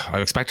 I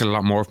expected a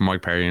lot more from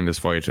Mike Perry in this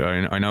fight.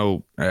 I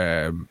know.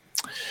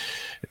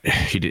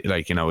 He did,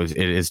 like, you know, it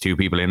is two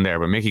people in there,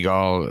 but Mickey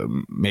Gall,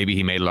 maybe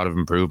he made a lot of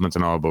improvements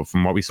and all, but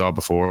from what we saw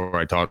before,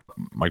 I thought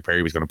Mike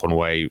Perry was going to put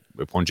away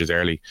with punches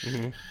early.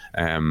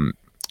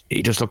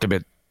 He just looked a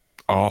bit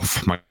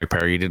off. Mike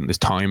Perry his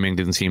timing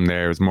didn't seem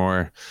there. It was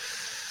more,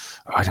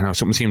 I don't know,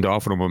 something seemed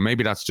off with him, but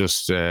maybe that's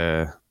just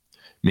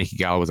Mickey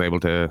Gall was able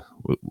to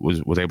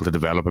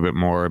develop a bit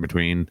more in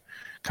between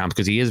camps,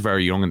 because he is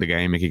very young in the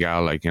game. Mickey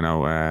Gall, like, you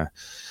know,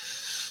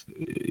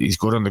 he's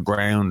good on the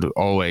ground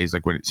always,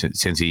 like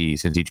since he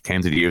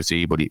came to the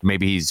UFC, but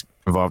maybe he's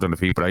involved on the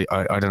feet. But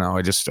I don't know.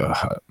 I just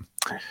I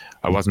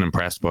wasn't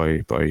impressed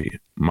by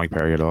Mike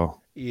Perry at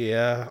all.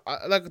 Yeah,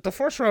 like the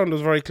first round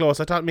was very close.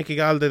 I thought Mickey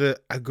Gall did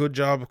a good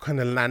job of kind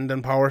of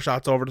landing power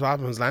shots over the top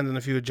and was landing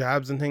a few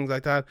jabs and things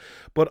like that.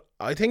 But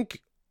I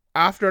think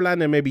after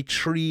landing maybe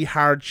 3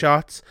 hard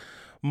shots,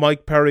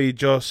 Mike Perry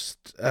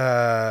just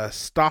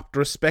stopped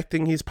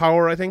respecting his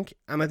power, I think.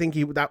 And I think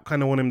that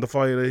kind of won him the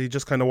fight. He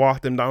just kind of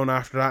walked him down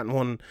after that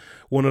and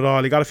won it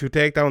all. He got a few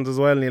takedowns as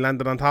well, and he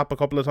landed on top a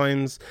couple of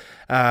times.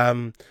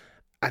 And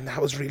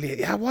that was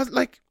really, yeah,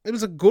 it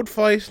was a good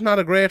fight, not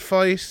a great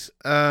fight.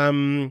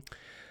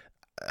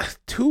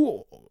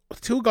 Two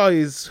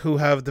guys who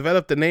have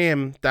developed a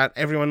name that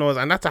everyone knows,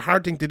 and that's a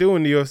hard thing to do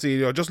in the UFC.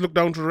 You know, just look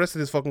down through the rest of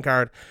this fucking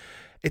card.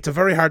 It's a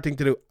very hard thing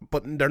to do,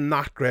 but they're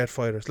not great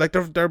fighters. Like,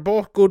 they're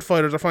both good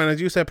fighters. I find,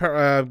 as you said,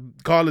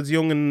 Gall is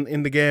young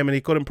in the game, and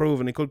he could improve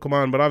and he could come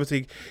on. But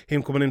obviously,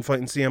 him coming in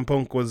fighting CM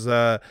Punk was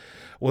a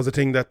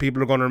thing that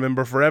people are going to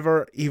remember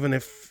forever, even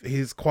if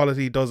his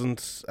quality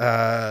doesn't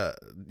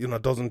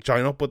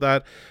join up with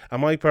that.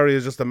 And Mike Perry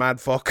is just a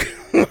mad fuck,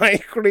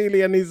 like,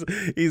 really, and he's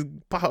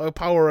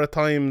power at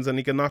times, and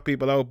he can knock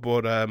people out.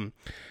 But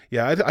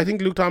yeah, I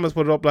think Luke Thomas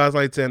put it up last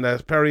night saying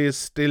that Perry is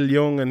still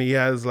young and he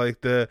has like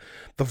the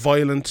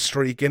violent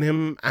streak in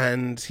him,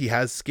 and he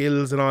has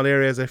skills in all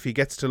areas. If he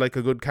gets to like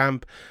a good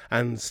camp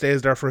and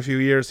stays there for a few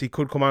years, he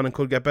could come on and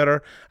could get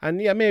better.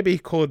 And yeah, maybe he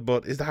could,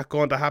 but is that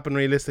going to happen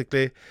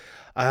realistically?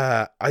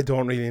 I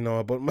don't really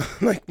know, but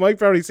like Mike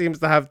Perry seems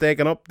to have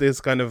taken up this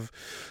kind of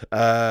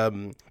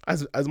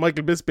as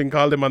Michael Bisping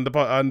called him on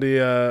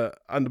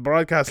the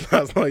broadcast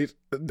last night,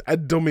 a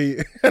dummy,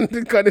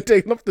 and kind of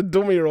taking up the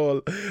dummy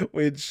role,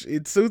 which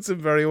it suits him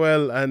very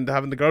well. And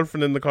having the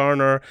girlfriend in the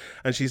corner,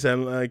 and she's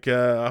saying like,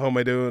 "How am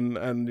I doing?"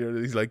 and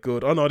he's like,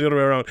 "Good." Oh no, the other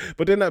way around.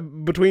 But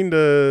then between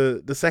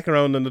the second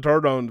round and the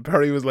third round,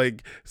 Perry was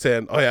like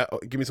saying, "Oh yeah,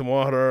 give me some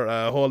water,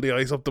 hold the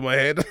ice up to my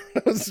head."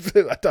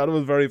 I thought it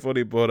was very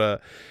funny,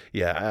 but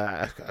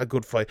yeah, a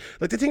good fight.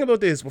 Like, the thing about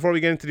this, before we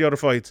get into the other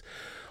fights,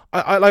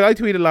 I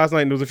tweeted last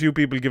night, and there was a few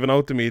people giving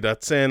out to me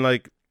that saying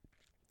like,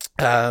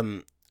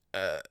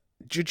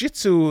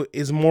 jiu-jitsu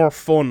is more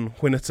fun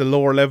when it's a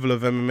lower level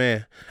of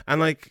MMA.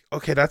 And like,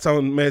 okay, that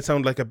may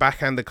sound like a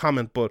backhanded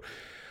comment, but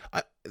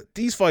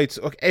these fights,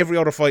 okay, every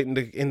other fight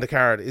in the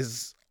card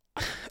is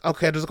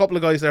okay. There's a couple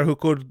of guys there who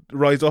could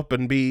rise up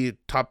and be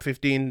top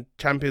 15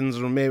 champions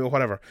or maybe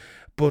whatever,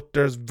 but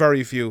there's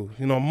very few.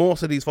 You know,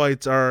 most of these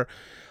fights are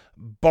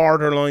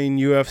borderline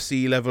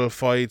UFC level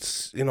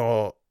fights, you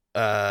know,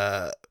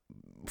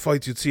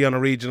 fights you'd see on a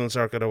regional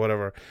circuit or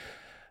whatever.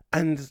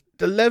 And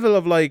the level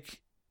of like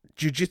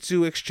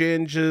jiu-jitsu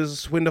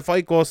exchanges, when the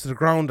fight goes to the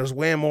ground, there's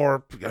way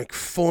more like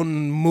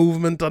fun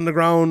movement on the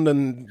ground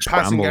and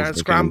passing guards,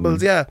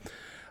 scrambles. Yeah,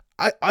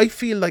 I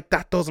feel like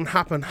that doesn't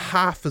happen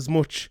half as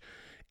much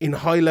in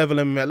high level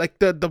MMA. Like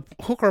the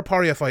Hooker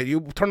Poirier fight,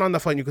 you turn on the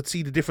fight and you could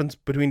see the difference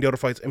between the other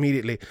fights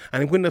immediately.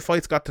 And when the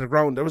fights got to the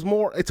ground, there was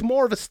more. It's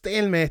more of a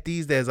stalemate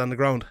these days on the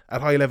ground at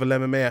high level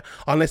MMA,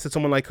 unless it's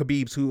someone like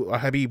Habib who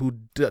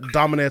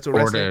dominates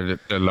or the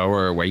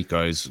lower weight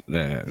guys.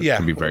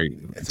 Can be very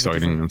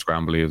exciting and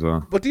scrambly as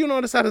well. But do you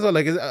notice that as well?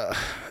 Like,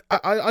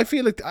 I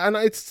feel like, and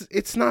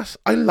it's not,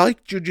 I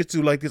like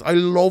jiu-jitsu like this. I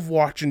love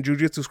watching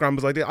jiu-jitsu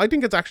scrambles like this. I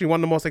think it's actually one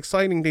of the most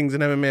exciting things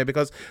in MMA,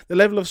 because the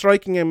level of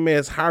striking in MMA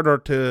is harder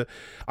to,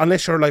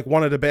 unless you're like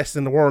one of the best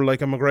in the world,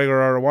 like a McGregor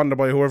or a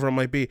Wonderboy, whoever it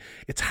might be,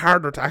 it's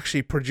harder to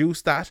actually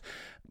produce that.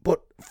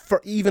 But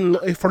for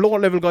lower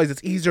level guys,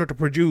 it's easier to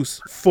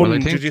produce fun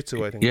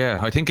jiu-jitsu, I think. Yeah,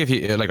 I think if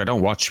you like, I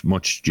don't watch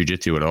much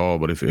jiu-jitsu at all,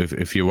 but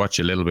if you watch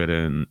a little bit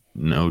of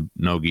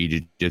no-gi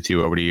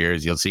jiu-jitsu over the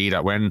years, you'll see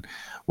that when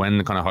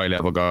the kind of high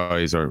level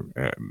guys or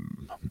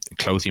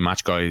closely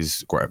matched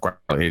guys,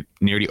 it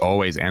nearly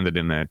always ended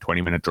in a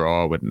 20-minute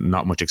draw with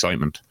not much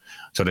excitement.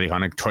 So they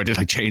kind of try to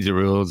like change the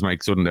rules,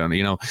 make sudden down.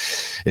 You know,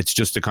 it's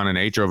just the kind of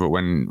nature of it.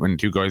 When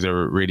two guys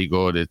are really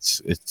good,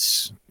 it's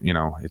kind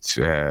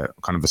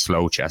of a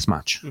slow chess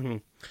match. Mm-hmm.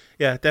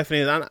 Yeah,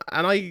 definitely.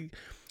 And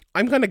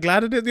I'm kind of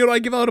glad at it. You know, I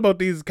give out about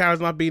these cards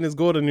not being as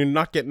good and you're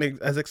not getting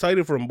as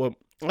excited for them. But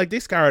like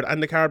this card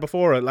and the card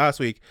before it last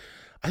week,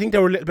 I think they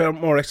were a little bit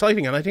more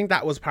exciting, and I think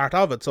that was part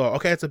of it. So,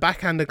 okay, it's a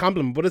backhanded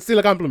compliment, but it's still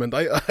a compliment.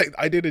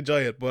 I did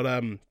enjoy it, but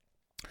and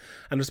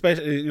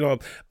especially, you know,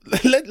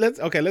 let's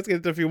get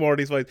into a few more of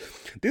these fights.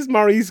 This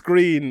Maurice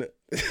Green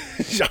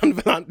Jean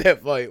Vellante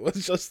fight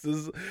was just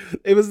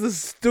it was the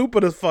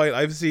stupidest fight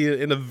I've seen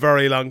in a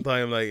very long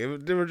time. Like,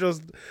 they were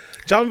just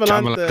Jean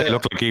Vellante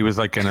looked like he was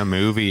like in a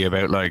movie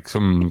about like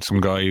some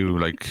guy who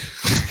like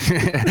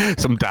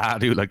some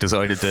dad who like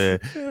decided to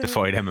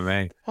fight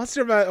MMA. What's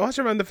your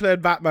man that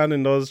played Batman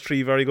in those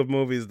three very good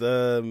movies?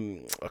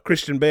 The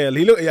Christian Bale.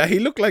 He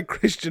looked like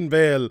Christian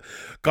Bale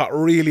got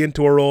really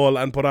into a role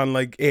and put on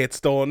like 8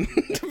 stone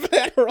to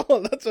play a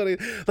role. That's what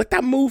like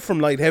that move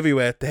from light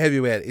heavyweight to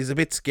heavyweight is a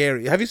bit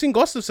scary. Have you seen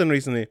Gustafsson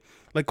recently?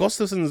 Like,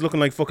 Gustafsson's looking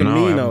like fucking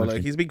me now.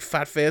 Like, he's big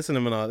fat face in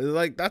him and all. It's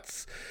like,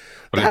 that's...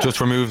 But it just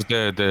removes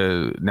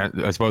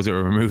I suppose it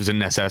removes the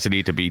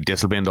necessity to be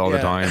disciplined all the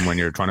time when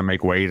you're trying to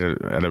make weight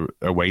at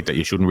a weight that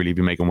you shouldn't really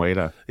be making weight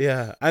at.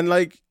 Yeah, and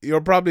like,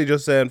 you're probably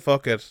just saying,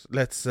 fuck it,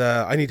 let's,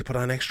 I need to put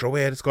on extra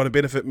weight, it's going to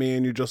benefit me,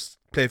 and you just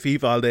play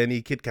FIFA all day and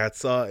eat Kit Kats.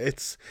 So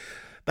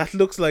that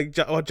looks like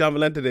what Jean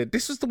Vellante did.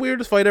 This was the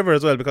weirdest fight ever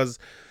as well, because,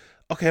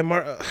 okay,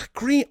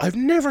 Green, I've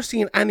never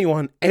seen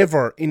anyone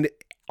ever in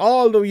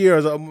all the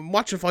years, I'm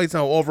watching fights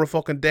now over a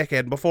fucking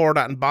decade, before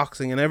that in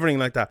boxing and everything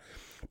like that,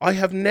 I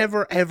have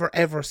never, ever,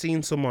 ever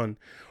seen someone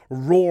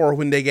roar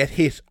when they get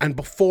hit and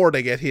before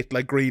they get hit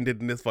like Green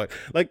did in this fight.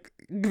 Like,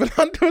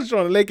 Vellante was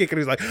throwing a leg kick and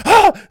he was like,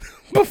 ah!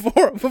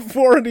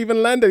 Before it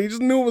even landed. He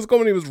just knew it was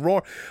coming. He was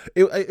roaring.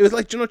 It was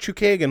like, you know,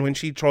 Chukagan, when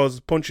she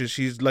throws punches,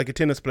 she's like a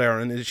tennis player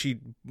and she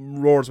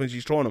roars when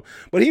she's throwing them.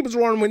 But he was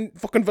roaring when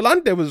fucking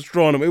Vellante was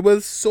throwing him. It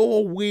was so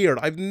weird.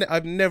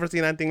 I've never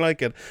seen anything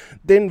like it.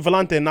 Then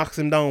Vellante knocks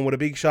him down with a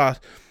big shot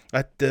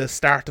at the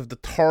start of the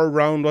 3rd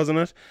round, wasn't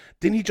it?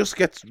 Then he just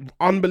gets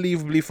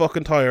unbelievably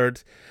fucking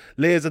tired,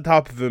 lays on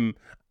top of him,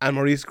 and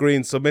Maurice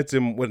Green submits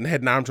him with a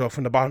head and arm throw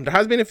from the bottom. There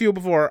has been a few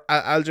before.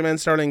 Aljamain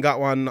Sterling got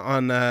one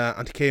on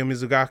Takeo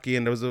Mizugaki,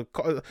 and there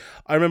was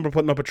I remember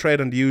putting up a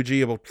trade on the UG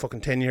about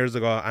fucking 10 years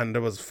ago, and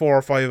there was 4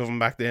 or 5 of them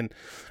back then,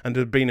 and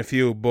there'd been a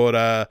few,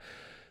 but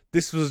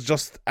this was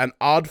just an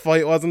odd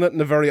fight, wasn't it?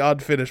 And a very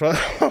odd finish.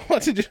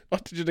 What did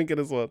you think of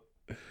this one?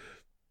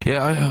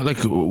 Yeah, like,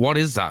 what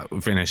is that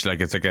finish?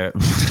 Like, it's like a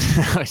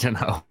I don't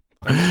know.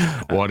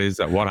 What is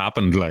that? What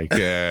happened? Like,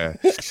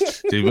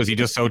 was he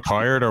just so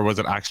tired, or was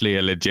it actually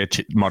a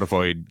legit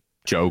modified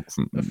joke?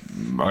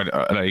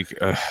 I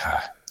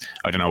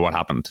don't know what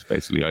happened.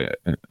 Basically,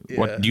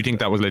 what do you think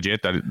that was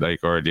legit? That, like,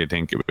 or do you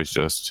think it was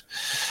just?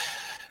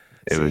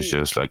 It was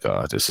just like,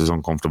 oh, this is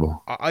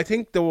uncomfortable. I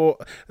think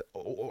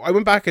I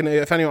went back and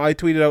I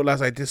tweeted out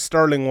last night this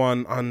Sterling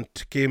one on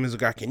Takeo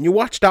Mizugaki, and you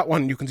watch that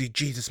one, you can see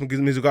Jesus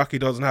Mizugaki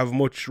doesn't have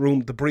much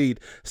room to breathe.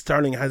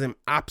 Sterling has him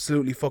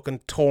absolutely fucking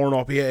torn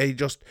up. He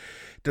just,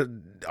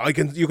 you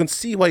can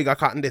see why he got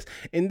caught in this.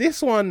 In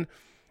this one,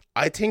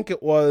 I think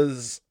it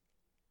was,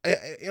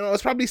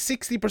 it's probably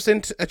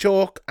 60% a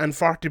choke and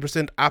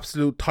 40%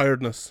 absolute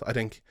tiredness, I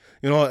think.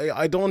 You know,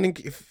 I don't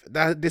think if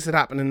this had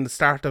happened in the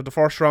start of the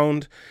 1st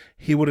round,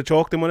 he would have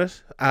choked him with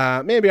it.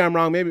 Maybe I'm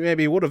wrong.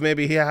 Maybe he would have.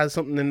 Maybe he has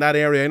something in that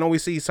area. I know we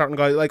see certain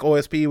guys like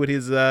OSP with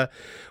his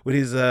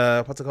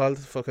what's it called?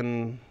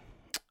 Fucking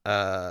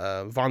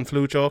Von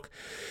Flue choke.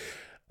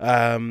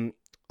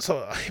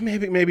 So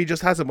maybe he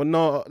just has it, but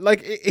no,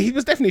 like, he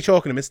was definitely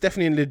choking him. It's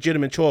definitely a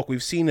legitimate choke.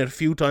 We've seen it a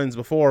few times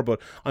before, but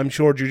I'm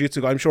sure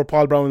I'm sure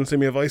Paul Brown will send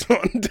me a voice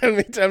and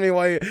tell me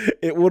why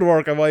it would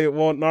work and why it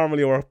won't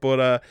normally work.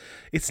 But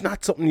it's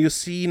not something you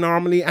see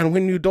normally, and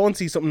when you don't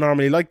see something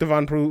normally, like the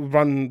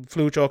Von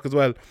Flue choke as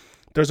well,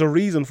 there's a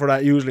reason for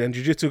that usually, and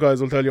jiu-jitsu guys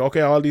will tell you,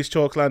 okay, all these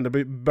chokes land.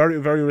 They're very,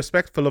 very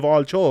respectful of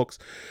all chokes,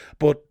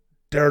 but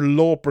they're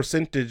low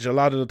percentage a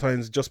lot of the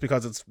times just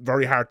because it's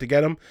very hard to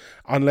get them,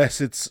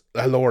 unless it's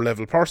a lower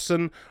level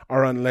person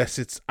or unless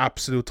it's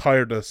absolute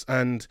tiredness.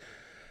 And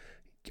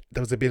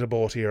there was a bit of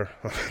both here.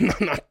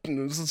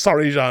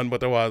 Sorry, Jean, but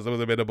there was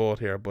a bit of both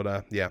here.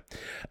 But yeah.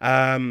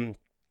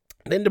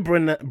 Then the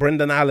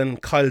Brendan Allen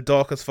Kyle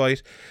Dawkins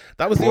fight.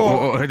 That was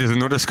the there's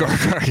another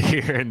scorecard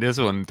here in this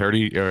one,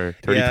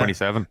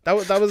 30-27. That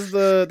was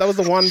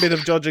the one bit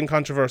of judging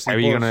controversy. How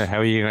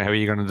are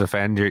you gonna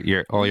defend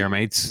your all your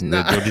mates,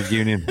 the judges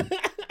union?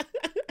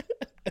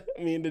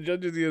 Me and the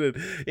judges unit.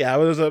 Yeah, it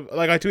was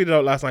like I tweeted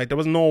out last night. There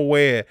was no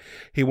way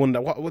he won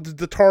that. What was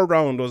the third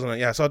round, wasn't it?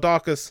 Yeah. So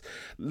Dawkins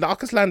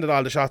landed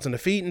all the shots on the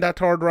feet in that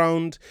third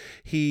round.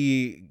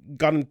 He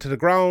got into the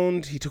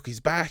ground. He took his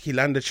back. He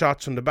landed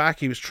shots from the back.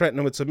 He was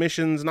threatening with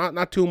submissions.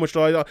 Not too much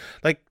though.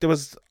 Like there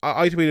was,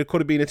 I tweeted it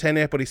could have been a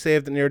 10-8, but he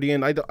saved it near the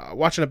end.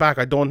 Watching it back,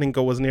 I don't think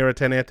it was near a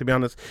 10-8 to be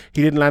honest.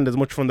 He didn't land as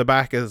much from the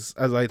back as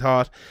I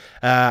thought.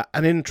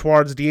 And then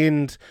towards the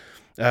end,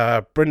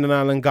 Brendan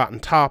Allen got on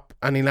top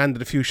and he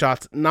landed a few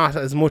shots, not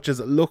as much as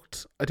it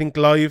looked, I think,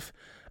 live,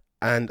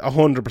 and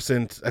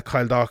 100% a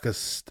Kyle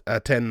Dawkins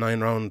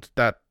 10-9 round.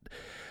 That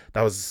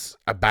was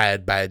a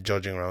bad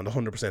judging round,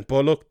 100%.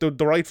 But look, the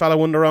right fella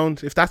won the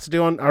round. If that's the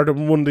one, or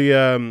won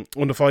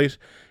the fight,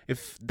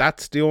 if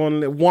that's the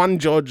only one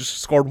judge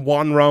scored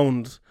one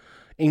round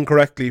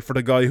incorrectly for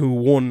the guy who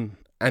won,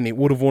 and he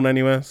would have won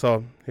anyway.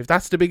 So if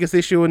that's the biggest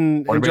issue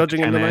in judging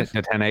in the night,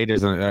 the 10-8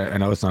 is, I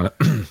know it's not,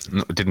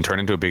 it didn't turn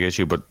into a big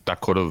issue, but that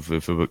could have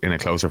if it was in a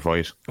closer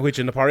fight. Which,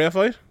 in the Poirier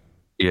fight?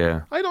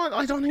 Yeah. I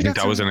don't think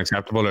that was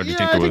unacceptable, or do you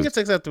think I think it's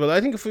acceptable. I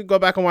think if we go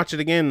back and watch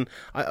it again,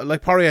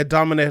 like Poirier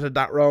dominated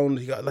that round.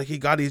 He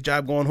got his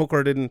jab going.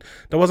 Hooker didn't.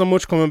 There wasn't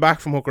much coming back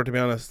from Hooker, to be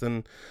honest.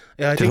 And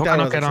yeah, I think Hooker that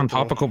not get on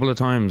top a couple of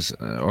times,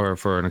 or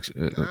for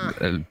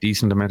a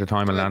decent amount of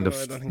time and land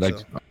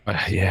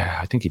yeah,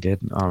 I think he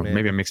did.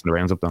 Maybe I'm mixing the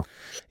rounds up though.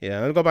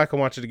 Yeah, I'll go back and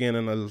watch it again,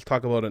 and I'll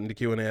talk about it in the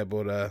Q&A.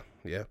 But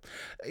yeah.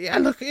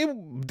 Look,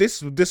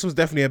 this was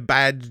definitely a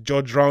bad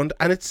judge round,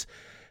 and it's.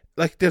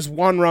 Like, there's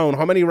one round.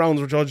 How many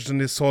rounds were judged in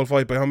this whole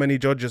fight by how many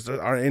judges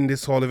are in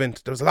this whole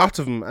event? There was lots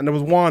of them, and there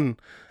was one,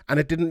 and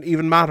it didn't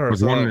even matter.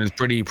 One is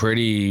pretty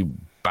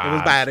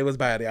bad. It was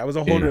bad. Yeah, it was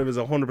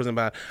 100%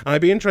 bad. And I'd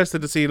be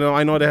interested to see.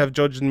 I know they have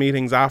judging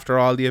meetings after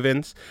all the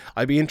events.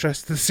 I'd be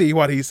interested to see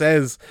what he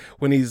says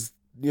when he's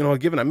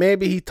given it.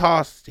 Maybe he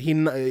thought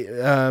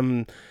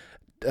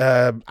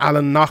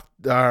Allen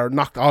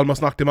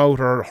almost knocked him out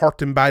or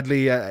hurt him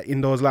badly in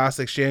those last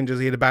exchanges.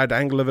 He had a bad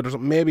angle of it or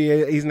something. Maybe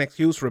he's an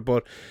excuse for it,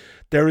 but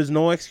there is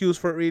no excuse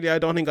for it really. I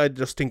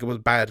just think it was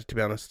bad, to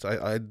be honest.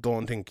 I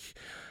don't think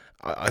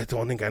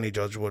any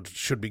judge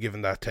should be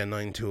given that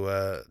 10-9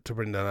 to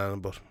Brendan Allen.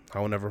 But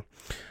however,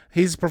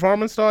 his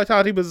performance though, I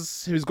thought he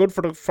was good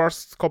for the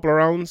first couple of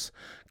rounds.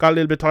 Got a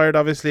little bit tired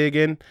obviously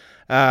again.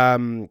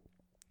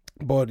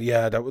 But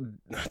yeah,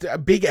 a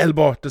big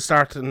elbow to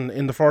start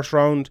in the first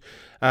round,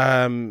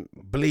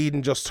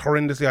 bleeding just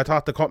horrendously. I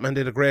thought the cutman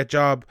did a great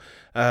job.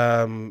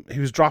 He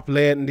was dropped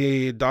late,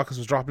 and Dawkins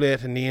was dropped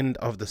late in the end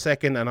of the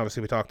second, and obviously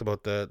we talked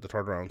about the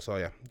third round. So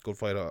yeah, good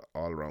fight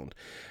all around.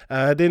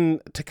 Then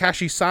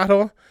Takashi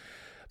Sato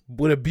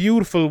with a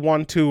beautiful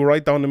 1-2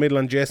 right down the middle,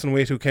 and Jason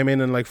Wade, who came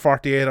in like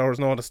 48 hours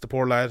notice. The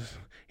poor lad,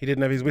 he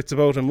didn't have his wits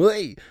about him,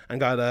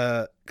 and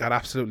got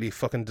absolutely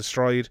fucking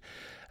destroyed.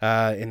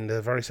 In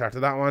the very start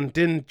of that one.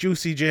 Then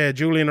Juicy J,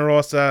 Julian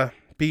Erosa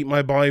beat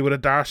my boy with a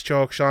darce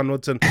choke, Sean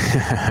Woodson.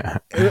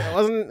 It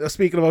wasn't,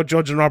 speaking about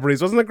judging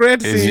robberies, wasn't it great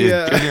to see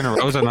Julian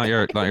Erosa not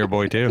your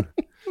boy too?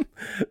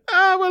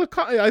 Well,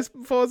 I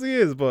suppose he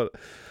is, but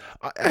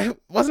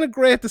wasn't it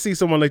great to see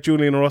someone like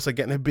Julian Erosa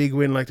getting a big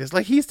win like this?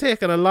 Like, he's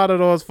taken a lot of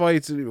those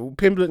fights,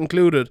 Pimblett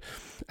included,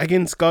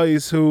 against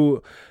guys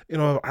who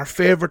are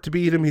favoured to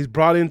beat him. He's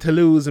brought in to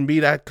lose and be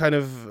that kind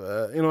of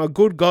a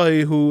good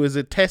guy who is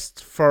a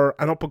test for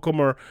an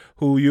up-and-comer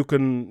who you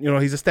can,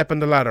 he's a step in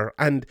the ladder,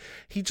 and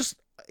he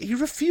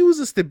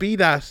refuses to be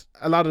that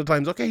a lot of the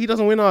times. Okay, he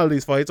doesn't win all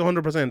these fights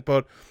 100%,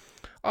 but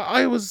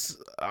I was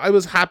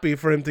happy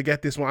for him to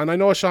get this one. And I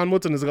know Sean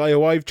Woodson is a guy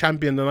who I've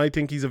championed, and I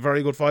think he's a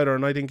very good fighter,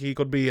 and I think he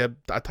could be a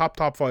top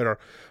fighter.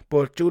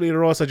 But Julian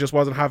Erosa just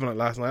wasn't having it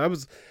last night.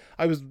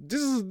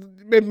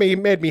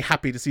 Made me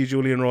happy to see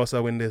Julian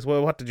Erosa win this.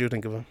 Well, what did you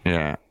think of him?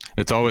 Yeah,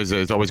 it's always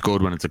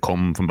good when it's a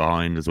come from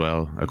behind as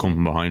well, a come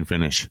from behind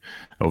finish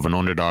of an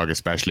underdog,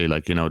 especially.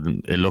 Like,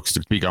 it looks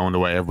to be going the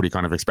way everybody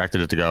kind of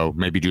expected it to go.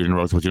 Maybe Julian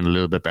Erosa was doing a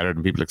little bit better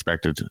than people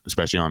expected,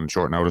 especially on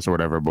short notice or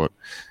whatever. But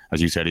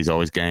as you said, he's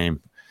always game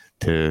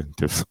to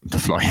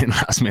fly in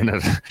last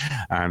minute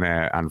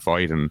and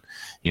fight. And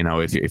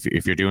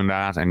if you're doing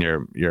that and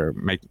you're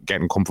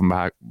getting come from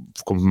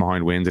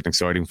behind wins and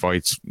exciting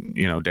fights,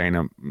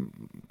 Dana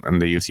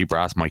and the UFC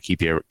brass might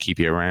keep you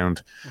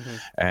around.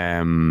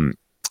 Mm-hmm.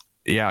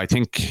 Yeah, I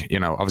think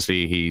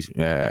obviously he's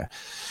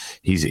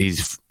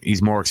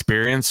more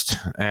experienced,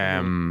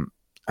 and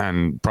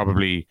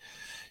probably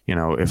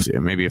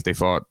if they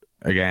fought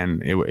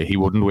again, he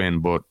wouldn't win.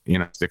 But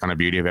it's the kind of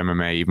beauty of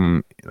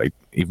MMA.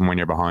 Even when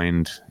you're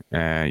behind,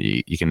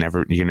 you can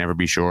never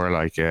be sure.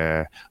 Like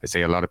I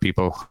say, a lot of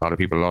people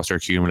lost their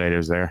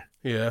accumulators there.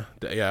 Yeah,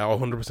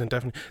 100%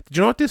 definitely. Do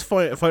you know what this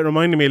fight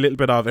reminded me a little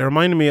bit of? It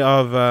reminded me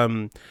of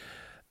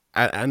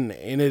and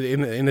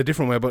in a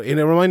different way, but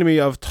it reminded me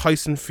of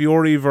Tyson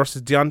Fury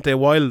versus Deontay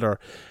Wilder.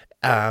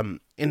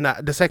 in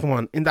that the second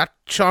one, in that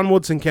Sean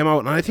Woodson came out,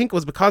 and I think it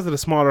was because of the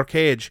smaller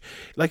cage.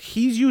 Like,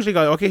 he's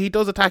usually he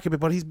does attack a bit,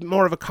 but he's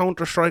more of a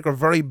counter striker,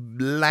 very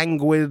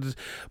languid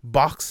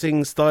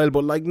boxing style,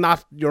 but like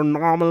not your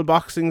normal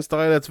boxing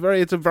style.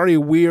 It's a very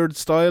weird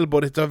style,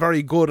 but it's a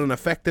very good and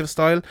effective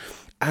style.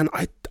 And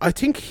I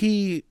think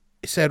he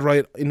said,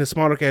 right, in the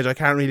smaller cage I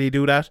can't really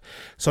do that,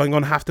 so I'm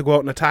going to have to go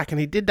out and attack, and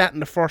he did that in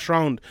the first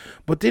round.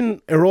 But then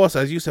Erosa,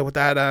 as you said, with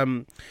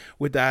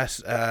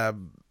that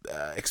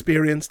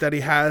experience that he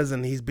has,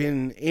 and he's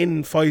been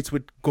in fights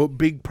with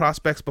big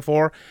prospects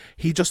before,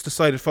 he just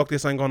decided, fuck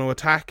this, I'm going to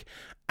attack.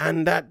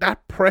 And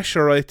that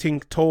pressure, I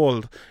think,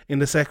 told in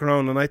the second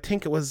round, and I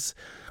think it was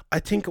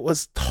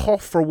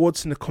tough for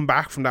Woodson to come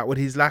back from that with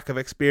his lack of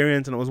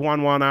experience, and it was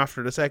 1-1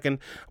 after the second.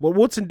 But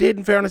Woodson did,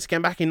 in fairness, he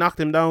came back, he knocked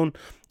him down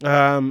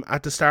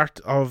at the start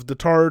of the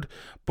third,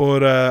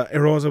 but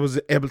Erosa was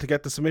able to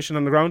get the submission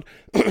on the ground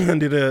and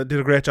did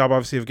a great job,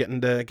 obviously, of getting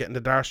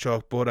the Darce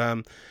choke. But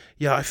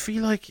yeah, I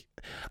feel like,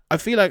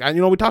 and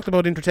you know, we talked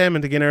about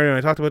entertainment again earlier, and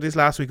I talked about this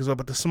last week as well,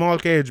 but the small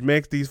cage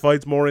makes these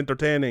fights more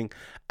entertaining,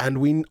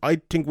 and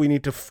I think we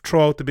need to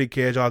throw out the big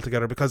cage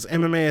altogether, because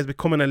MMA is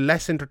becoming a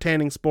less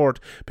entertaining sport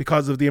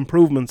because of the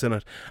improvements in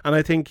it. And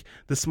I think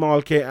the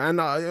small cage,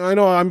 and I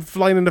know I'm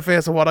flying in the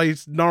face of what I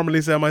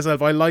normally say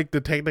myself, I like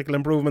the technical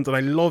improvements and I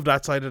love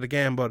that side of the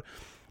game, but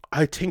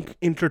I think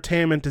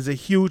entertainment is a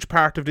huge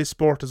part of this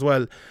sport as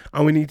well,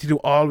 and we need to do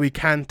all we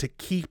can to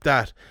keep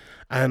that.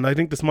 And I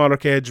think the smaller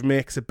cage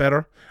makes it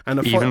better.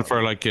 And even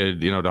for like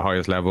the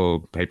highest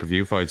level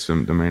pay-per-view fights, the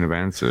main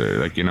events,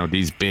 like, you know,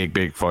 these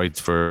big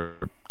fights for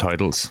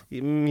titles.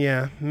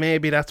 Yeah,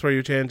 maybe that's where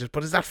you change it.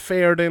 But is that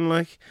fair then?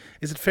 Like,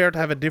 is it fair to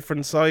have a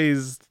different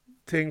size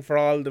thing for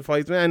all the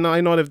fights? I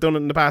know they've done it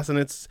in the past, and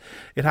it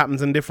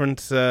happens in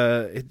different.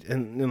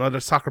 And you know,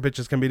 the soccer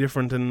pitches can be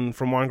different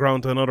from one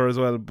ground to another as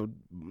well. But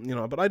you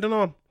know, but I don't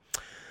know.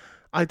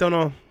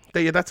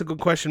 Yeah, that's a good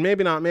question.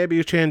 Maybe not. Maybe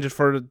you change it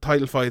for the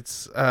title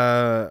fights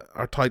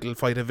or title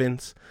fight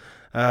events.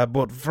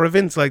 But for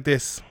events like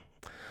this,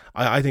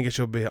 I think it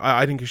should be.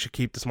 I think you should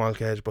keep the small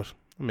cage, but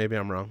maybe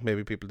I'm wrong.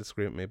 Maybe people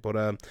disagree with me. But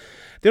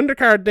the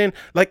undercard then,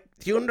 like,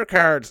 the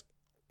undercard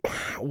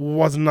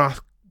was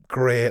not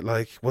great.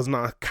 Like, was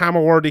not. Cam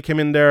Worthy came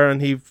in there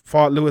and he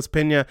fought Luis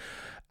Pena,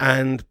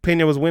 and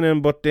Pena was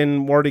winning, but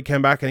then Worthy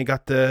came back and he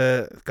got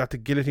the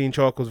guillotine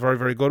choke. Was very,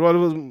 very good. Well, it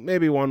was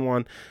maybe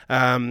 1-1.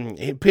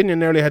 Pena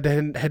nearly had the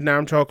head and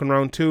arm choke in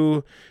round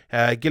 2.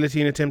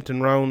 Guillotine attempt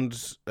in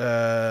round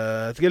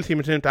guillotine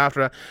attempt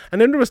after that, and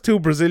then there was 2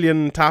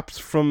 Brazilian taps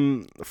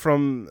from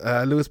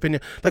Luis Pena.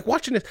 Like,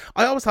 watching this,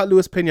 I always thought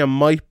Luis Pena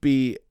might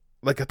be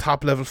like a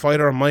top level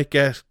fighter, or might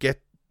get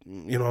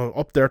you know,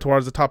 up there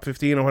towards the top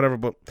 15 or whatever,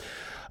 but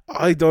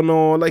I don't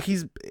know. Like,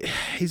 he's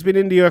been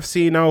in the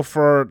UFC now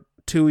for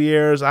 2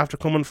 years after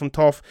coming from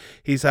Tough.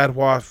 He's had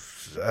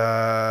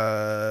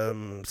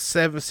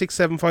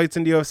 6-7 fights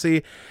in the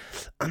UFC,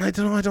 and I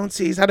don't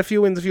see, he's had a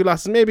few wins, a few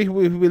losses. Maybe he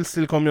will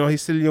still come, you know,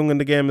 he's still young in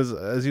the game,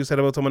 as you said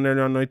about someone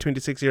earlier on,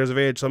 26 years of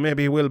age, so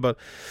maybe he will, but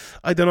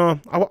I don't know.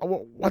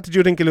 What did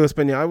you think of Luis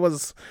Pena?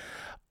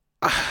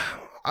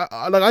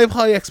 I have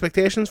high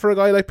expectations for a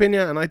guy like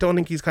Pena, and I don't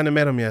think he's kind of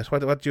met him yet.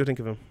 What do you think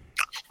of him?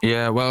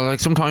 Yeah, well, like,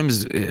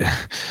 sometimes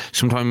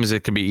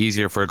it can be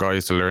easier for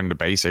guys to learn the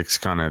basics,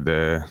 kind of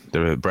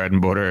the bread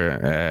and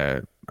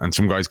butter, and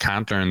some guys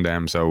can't learn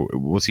them. So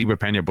we'll see with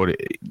Pena, but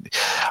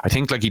I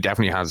think, like, he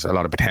definitely has a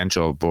lot of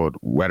potential, but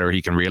whether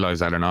he can realize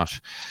that or not,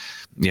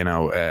 you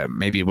know,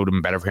 maybe it would have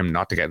been better for him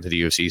not to get into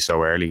the UFC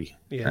so early.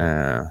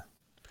 Yeah.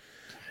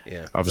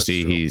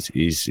 Obviously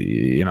he's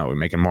you know,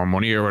 making more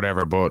money or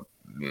whatever, but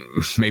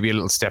maybe a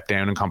little step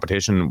down in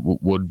competition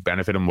would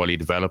benefit him while he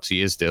develops.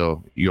 He is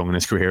still young in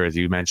his career, as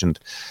you mentioned.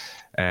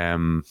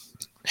 I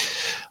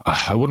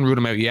wouldn't rule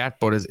him out yet,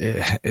 but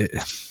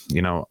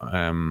you know,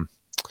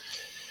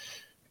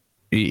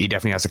 he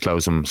definitely has to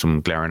close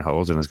some glaring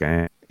holes in his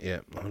game. Yeah,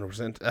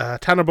 100%.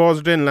 Tanner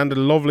Bozardin landed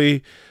a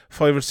lovely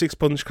 5 or 6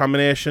 punch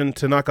combination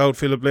to knock out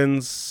Philip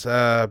Lins.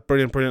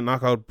 Brilliant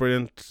knockout,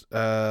 brilliant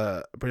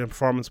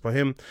performance by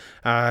him.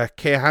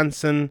 Kay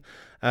Hansen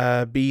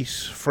beat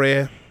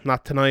Frey,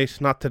 not today,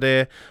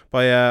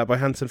 by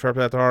Hansen, fair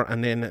play to her.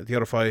 And then the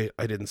other fight,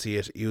 I didn't see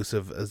it.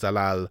 Yusuf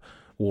Zalal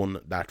won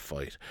that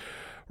fight.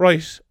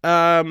 Right,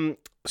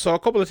 so a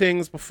couple of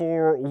things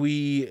before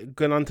we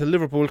get on to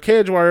Liverpool.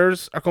 Cage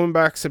Warriors are coming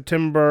back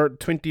September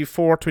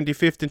 24th,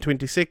 25th and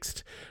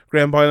 26th.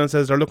 Graham Boylan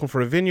says they're looking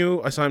for a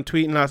venue. I saw him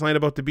tweeting last night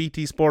about the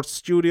BT Sports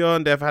Studio,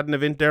 and they've had an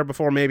event there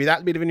before. Maybe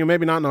that'll be the venue,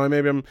 maybe not now.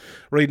 Maybe I'm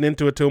reading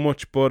into it too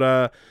much, but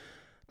I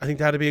think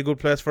that'd be a good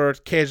place for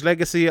it. Cage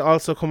Legacy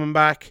also coming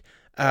back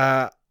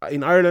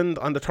in Ireland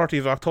on the 30th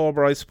of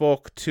October. I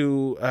spoke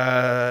to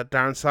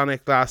Darren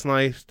Sonic last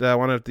night,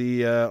 one of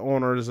the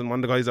owners and one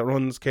of the guys that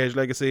runs Cage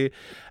Legacy,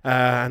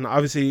 and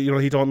obviously, you know,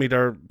 he told me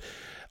they're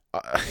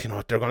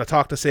they're going to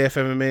talk to Safe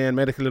MMA and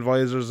medical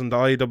advisors and the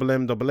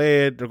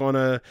IMMAA. They're going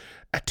to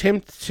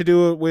attempt to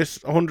do it with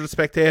 100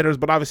 spectators,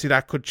 but obviously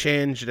that could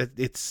change.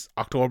 It's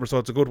October, so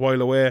it's a good while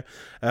away.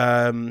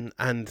 And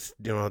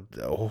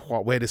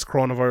what way this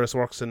coronavirus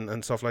works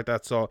and stuff like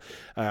that. So,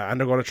 and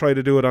they're going to try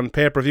to do it on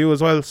pay-per-view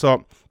as well.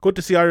 So good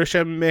to see Irish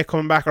MMA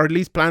coming back, or at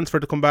least plans for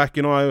it to come back.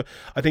 I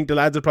think the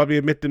lads will probably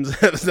admit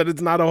themselves that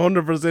it's not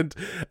 100%.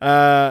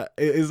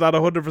 It's not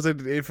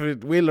 100% if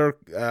it will or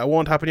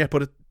won't happen yet,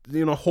 but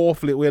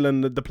hopefully it will,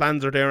 and the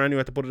plans are there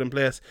anyway to put it in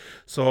place.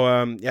 So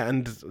and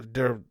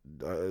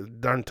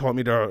Darren told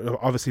me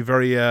they're obviously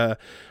very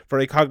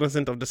very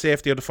cognizant of the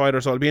safety of the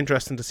fighters, so it'll be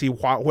interesting to see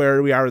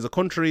where we are as a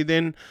country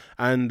then,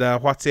 and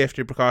what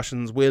safety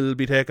precautions will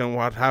be taken,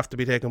 what have to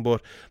be taken.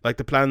 But like,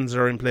 the plans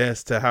are in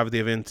place to have the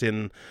event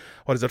in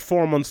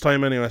 4 months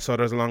time anyway, so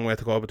there's a long way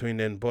to go between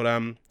then.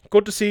 But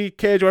good to see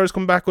Cage Warriors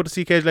come back, good to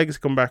see Cage Legacy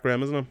come back,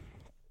 Graham, isn't it?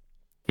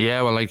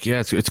 Yeah, well,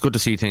 it's good to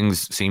see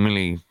things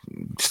seemingly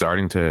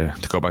starting to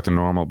go back to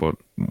normal, but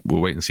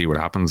we'll wait and see what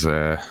happens.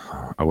 I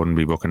wouldn't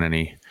be booking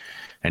any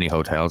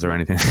hotels or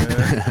anything.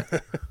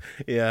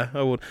 Yeah,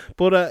 I would.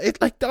 But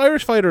the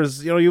Irish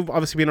fighters, you've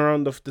obviously been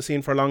around the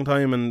scene for a long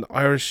time, and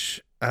Irish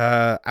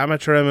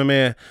amateur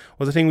MMA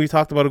was a thing we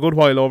talked about a good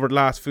while over the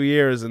last few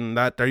years, and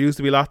that there used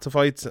to be lots of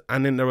fights,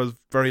 and then there was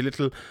very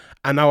little,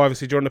 and now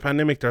obviously during the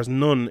pandemic there's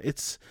none.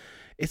 It's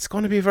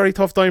going to be a very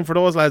tough time for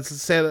those lads.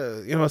 Say,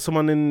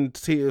 someone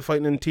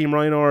fighting in Team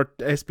Rhino or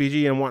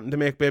SPG and wanting to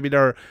make maybe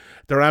their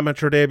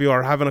amateur debut,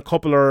 or having a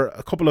couple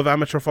of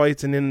amateur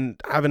fights and then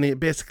having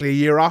basically a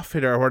year off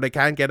here where they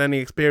can't get any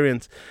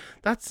experience.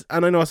 And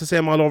I know it's the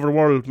same all over the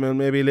world,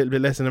 maybe a little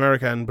bit less in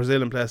America and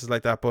Brazil and places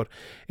like that, but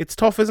it's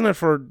tough, isn't it,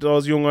 for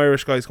those young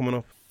Irish guys coming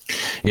up?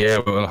 Yeah,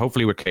 well,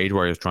 hopefully with Cage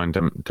Warriors trying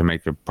to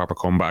make a proper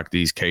comeback,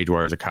 these Cage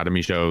Warriors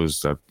Academy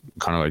shows that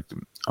kind of like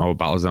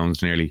Battle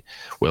Zones nearly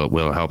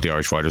will help the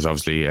Irish fighters,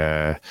 obviously.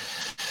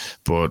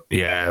 But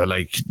yeah,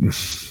 like,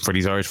 for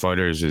these Irish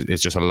fighters,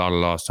 it's just a lot of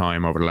lost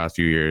time over the last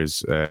few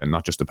years.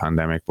 Not just the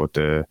pandemic, but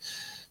the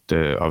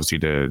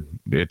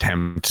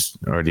attempts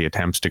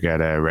to get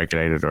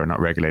regulated, or not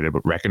regulated,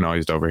 but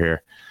recognised over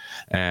here.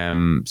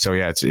 So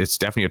yeah, it's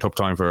definitely a tough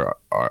time for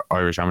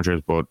Irish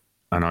amateurs,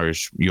 and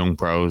Irish young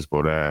pros,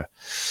 but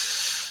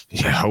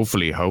yeah,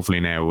 hopefully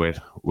now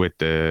with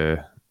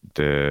the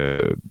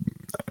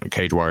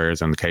Cage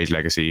Warriors and the Cage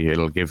Legacy,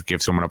 it'll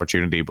give someone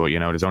opportunity. But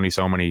there's only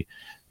so many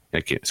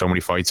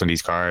fights on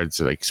these cards.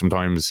 Like,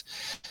 sometimes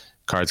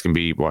cards can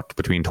be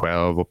between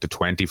 12 up to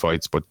 20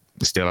 fights, but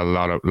still a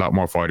lot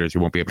more fighters you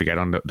won't be able to get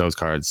on those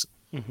cards.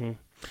 Mm-hmm.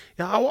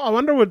 Yeah, I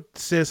wonder, would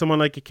say someone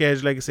like a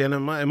Cage Legacy, and it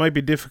might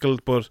be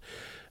difficult, but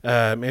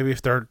maybe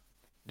if they're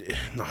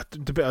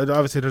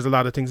obviously there's a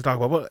lot of things to talk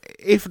about, but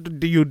if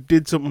you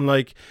did something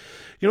like,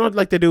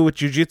 like they do with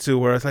jiu-jitsu,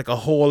 where it's like a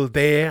whole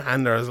day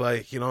and there's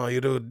like,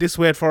 you do this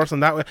weight first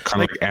and that way,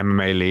 kind of like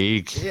MMA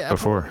League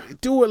before.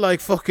 Do it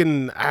like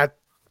fucking at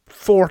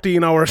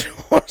 14 hours,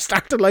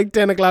 start at like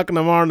 10 o'clock in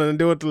the morning and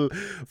do it till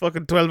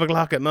fucking 12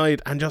 o'clock at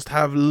night, and just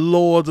have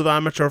loads of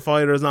amateur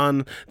fighters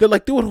on. They'll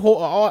like do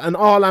an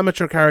all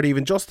amateur card,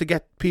 even just to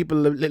get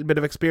people a little bit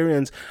of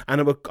experience, and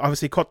it would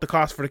obviously cut the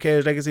cost for the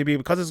Cage Legacy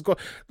people, because it's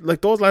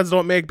like, those lads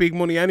don't make big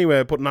money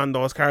anyway putting on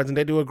those cards, and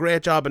they do a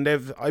great job, and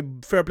I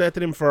fair play to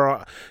them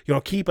for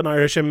keeping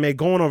Irish MMA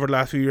going over the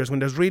last few years when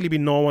there's really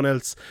been no one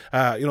else.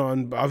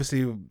 And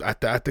obviously at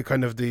the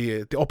kind of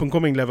the up and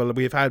coming level,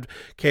 we've had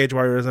Cage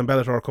Warriors and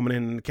Bellator coming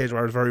in, Cage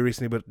Warriors very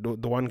recently,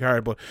 but the one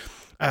card, but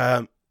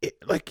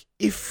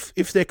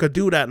if they could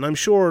do that, and I'm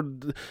sure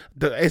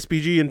the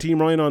SPG and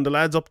Team Rhino and the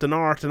lads up the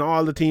north and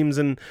all the teams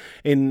in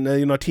Team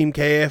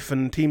KF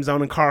and teams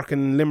down in Cork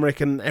and Limerick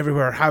and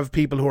everywhere have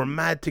people who are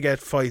mad to get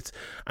fights,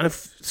 and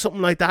if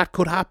something like that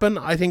could happen,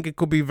 I think it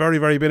could be very,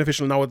 very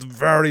beneficial. Now, it's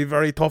very,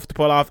 very tough to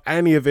pull off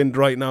any event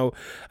right now,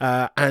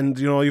 and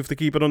you have to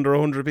keep it under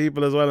 100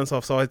 people as well and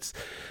stuff, so it's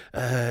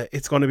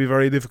going to be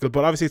very difficult,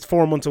 but obviously it's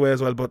 4 months away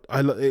as well. But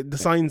the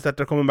signs that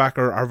they're coming back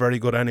are very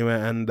good anyway,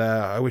 and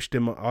I wish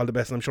them all the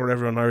best, and I'm sure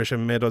everyone Irish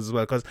MMA does as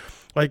well, because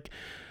like,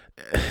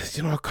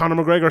 Conor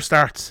McGregor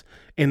starts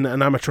in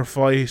an amateur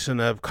fight,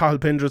 and Carl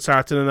Pendred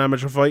starts in an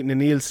amateur fight, and a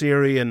Neil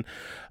Seary, and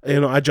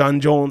a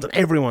John Jones, and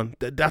everyone,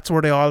 that's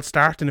where they all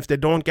start, and if they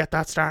don't get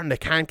that start and they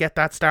can't get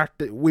that start,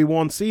 we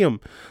won't see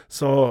them.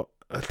 So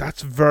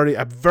that's a very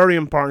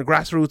important.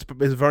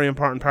 Grassroots is a very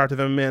important part of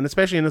MMA, and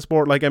especially in a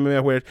sport like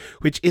MMA,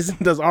 which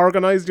isn't as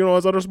organised,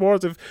 as other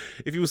sports.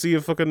 If you see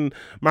a fucking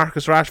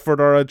Marcus Rashford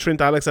or a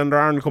Trent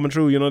Alexander-Arnold coming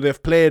through,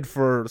 they've played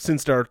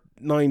since they're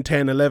 9,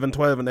 10, 11,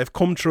 12, and they've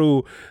come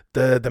through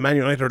the Man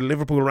United or the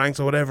Liverpool ranks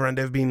or whatever, and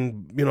they've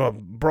been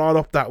brought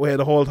up that way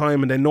the whole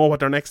time, and they know what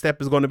their next step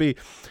is going to be.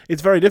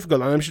 It's very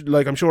difficult,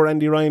 and I'm sure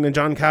Andy Ryan and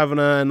John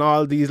Kavanagh and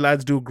all these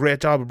lads do a great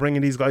job of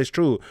bringing these guys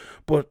through,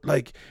 but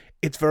like,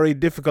 it's very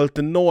difficult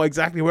to know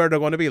exactly where they're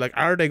going to be. Like,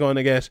 are they going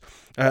to get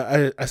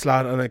a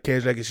slot on a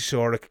Cage Legacy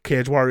show or a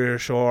Cage Warrior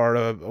show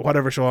or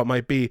whatever show it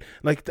might be?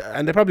 Like,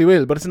 and they probably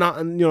will, but it's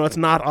not. It's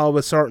not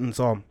always certain.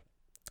 So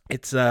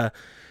it's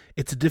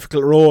it's a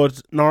difficult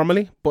road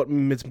normally, but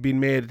it's been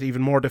made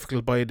even more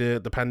difficult by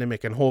the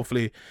pandemic, and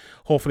hopefully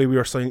we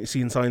are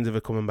seeing signs of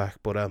it coming back.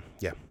 But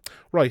yeah,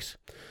 right.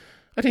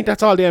 I think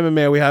that's all the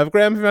MMA we have.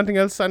 Graham, have you anything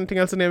else on the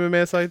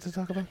MMA side to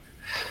talk about?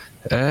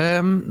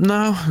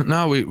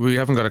 No, we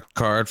haven't got a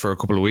card for a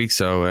couple of weeks,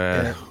 so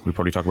we'll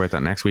probably talk about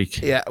that next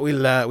week. Yeah,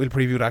 we'll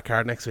preview that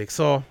card next week.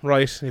 So,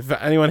 right, if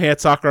anyone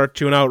hates soccer,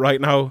 tune out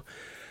right now.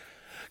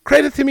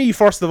 Credit to me,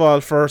 first of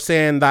all, for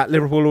saying that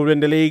Liverpool would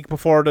win the league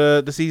before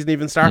the season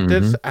even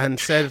started, and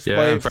said.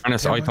 Yeah, in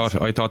fairness, I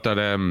thought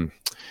that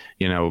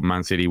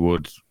Man City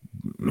would.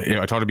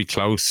 I thought it'd be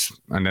close,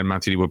 and then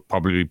Man City would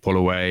probably pull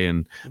away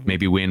and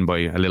maybe win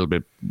by a little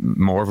bit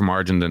more of a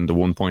margin than the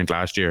 1 point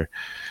last year.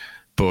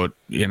 But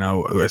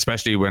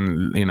especially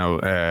when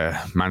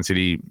Man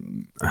City,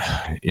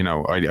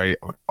 I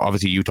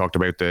obviously you talked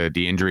about the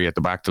injury at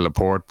the back to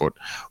Laporte, but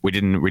we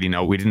didn't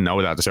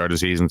know that at the start of the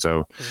season.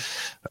 So,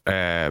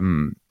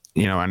 and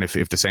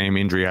if the same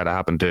injury had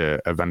happened to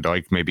Van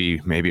Dijk,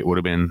 maybe it would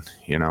have been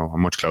a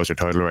much closer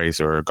title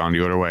race or gone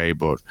the other way.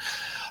 But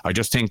I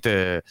just think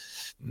the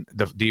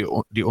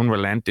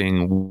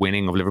unrelenting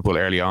winning of Liverpool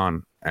early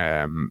on,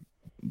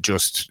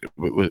 just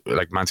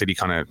like Man City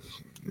kind of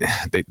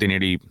they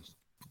nearly.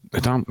 I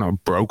don't know,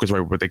 broke as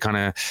well, but they kind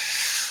of,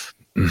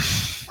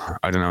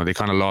 I don't know, they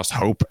kind of lost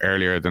hope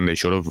earlier than they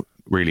should have.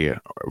 Really,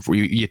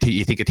 you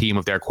think a team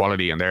of their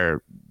quality and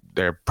their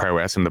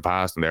prowess in the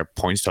past and their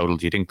points total.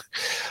 I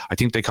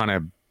think they kind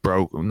of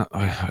broke.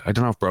 I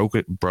don't know if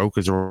broke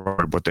is a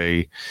word, but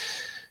they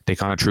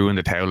kind of threw in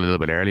the towel a little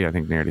bit early. I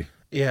think nearly.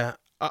 Yeah.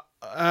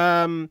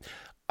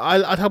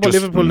 I'll talk about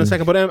Liverpool in a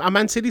second, but on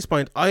Man City's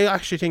point, I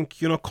actually think,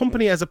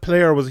 Kompany as a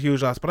player was a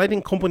huge loss, but I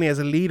think Kompany as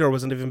a leader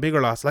was an even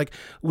bigger loss. Like,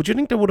 would you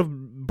think they would have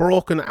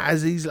broken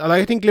as easily?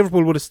 Like, I think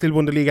Liverpool would have still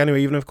won the league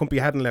anyway, even if Kompany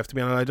hadn't left, to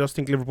be honest. I just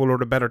think Liverpool were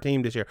the better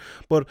team this year.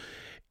 But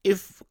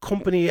if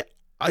Kompany,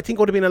 I think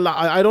it would have been a lot.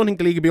 I don't think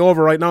the league would be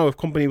over right now if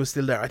Kompany was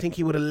still there. I think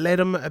he would have led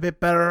him a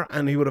bit better,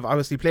 and he would have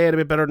obviously played a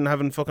bit better than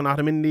having fucking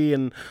Otamendi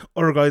and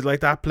other guys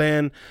like that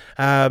playing.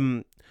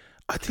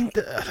 I think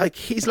that,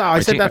 his loss,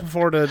 I said that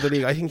before the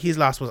league, I think his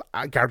loss was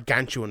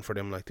gargantuan for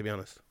them, to be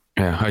honest.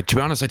 Yeah, to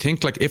be honest, I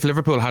think if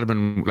Liverpool had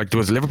been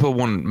Liverpool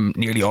won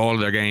nearly all of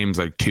their games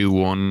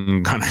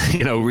 2-1, kind of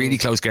really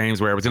close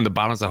games where it was in the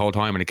balance the whole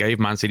time, and it gave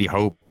Man City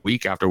hope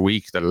week after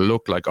week that it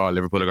looked like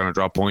Liverpool are going to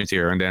drop points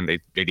here, and then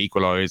they'd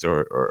equalise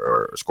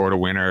or scored a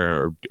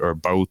winner or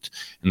both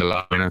in the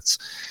last minutes.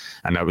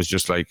 And that was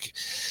just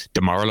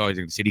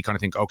demoralising. The City kind of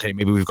think, okay,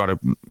 maybe we've got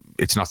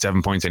it's not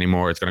 7 points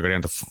anymore. It's going to go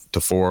down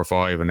to 4 or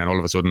 5. And then all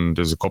of a sudden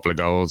there's a couple of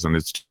goals and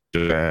it's just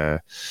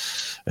a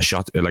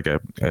shot, like a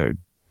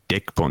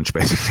dick punch,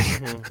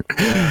 basically.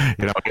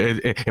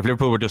 If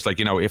Liverpool were just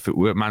if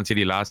Man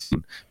City last,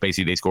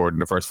 basically they scored in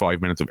the first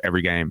 5 minutes of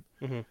every game.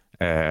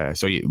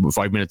 So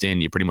 5 minutes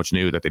in, you pretty much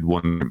knew that they'd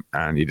won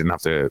and you didn't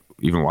have to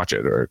even watch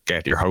it or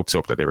get your hopes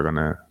up that they were going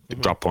to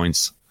drop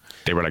points.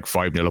 They were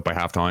 5-0 up by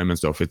half time and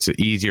stuff. It's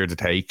easier to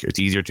take, it's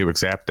easier to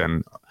accept,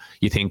 and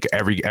you think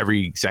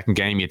every second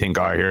game you think,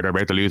 here they're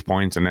about to lose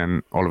points, and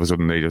then all of a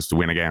sudden they just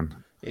win again.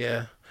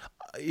 Yeah,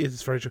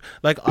 it's very true.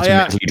 It's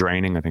mentally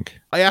draining, I think.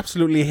 I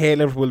absolutely hate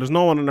Liverpool. There's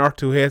no one on earth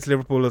who hates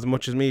Liverpool as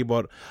much as me,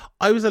 but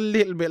I was a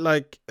little bit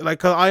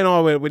cause I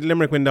know with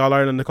Limerick winning the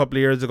All-Ireland a couple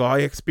of years ago, I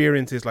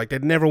experienced this,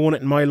 they'd never won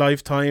it in my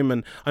lifetime,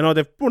 and I know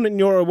they've won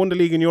the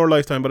league in your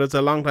lifetime, but it's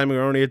a long time ago.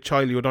 You're only a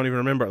child, you don't even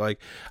remember it.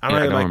 I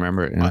don't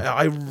remember it. Yeah.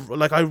 I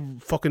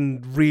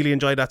fucking really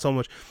enjoyed that so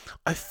much.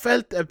 I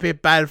felt a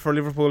bit bad for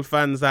Liverpool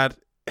fans that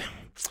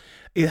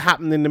it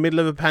happened in the middle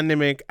of a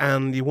pandemic,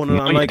 and you won it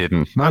on you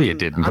didn't. No, you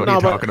didn't. What are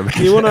you talking about?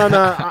 You won on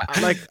I'm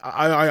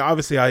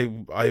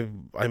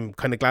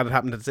kind of glad it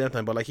happened at the same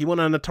time, but you won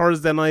on a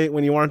Thursday night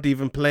when you weren't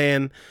even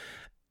playing.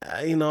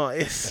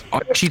 It's. I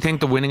actually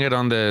think the winning it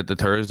on the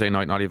Thursday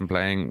night, not even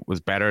playing, was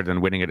better than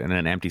winning it in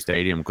an empty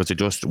stadium, because it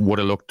just would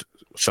have looked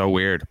so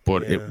weird.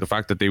 But the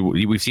fact that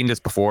we've seen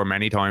this before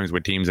many times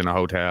with teams in a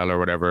hotel or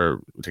whatever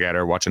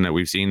together watching it,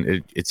 we've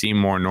seen it seemed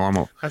more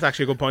normal. That's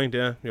actually a good point.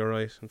 Yeah, you're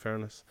right. In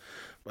fairness.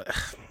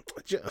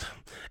 Do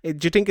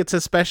you think it's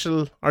a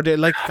special, or they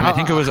I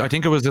think it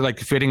was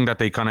fitting that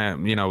they kind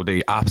of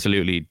they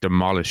absolutely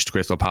demolished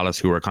Crystal Palace,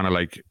 who were kind of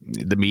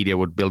the media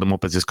would build them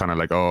up as this kind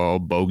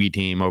of bogey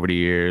team over the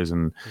years,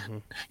 and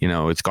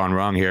it's gone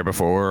wrong here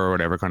before or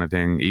whatever kind of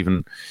thing.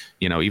 Even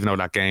though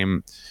that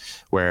game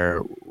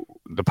where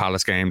the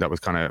Palace game that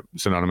was kind of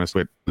synonymous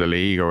with the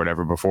league or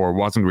whatever before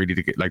wasn't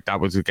really that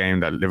was a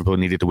game that Liverpool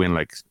needed to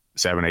win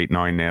 7, 8,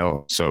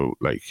 9-0. So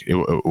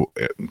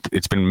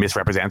it's been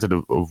misrepresented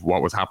of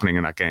what was happening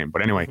in that game.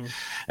 But anyway,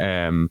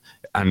 and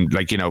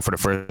for the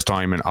first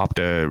time in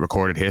Opta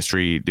recorded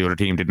history, the other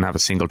team didn't have a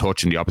single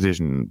touch in the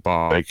opposition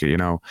ball. I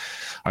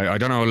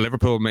don't know,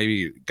 Liverpool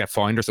maybe get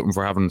fined or something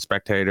for having a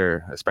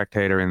spectator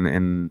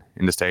in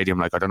the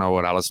stadium. I don't know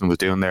what Alisson was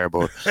doing there,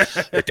 but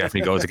it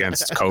definitely goes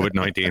against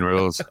COVID-19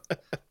 rules.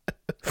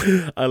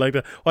 I like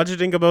that. What do you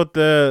think about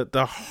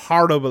the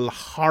horrible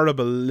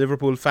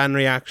Liverpool fan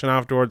reaction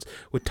afterwards,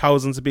 with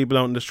thousands of people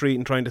out in the street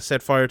and trying to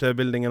set fire to a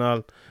building and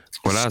all?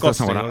 Well, that's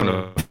not what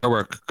happened.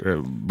 Firework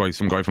by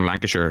some guy from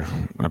Lancashire,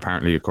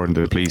 apparently, according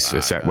to the police,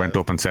 went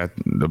up and set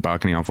the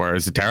balcony on fire.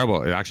 It's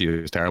terrible. It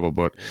actually is terrible,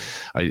 but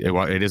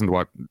it isn't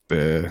what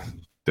the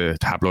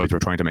tabloids were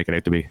trying to make it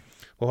out to be.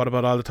 Well, what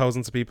about all the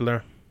thousands of people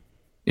there?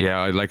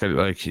 Yeah, I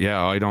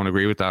don't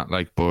agree with that.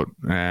 But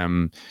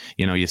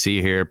you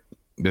see here,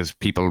 there's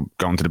people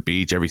going to the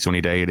beach every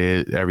sunny day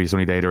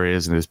there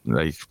is, and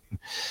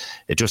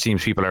it just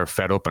seems people are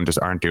fed up and just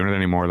aren't doing it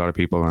anymore. A lot of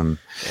people, and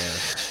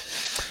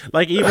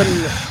like, even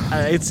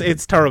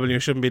it's terrible. You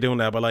shouldn't be doing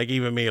that. But like,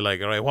 even me,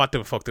 like, all right, what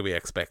the fuck do we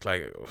expect?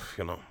 Like,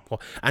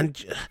 and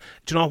do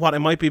you know what? It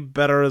might be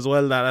better as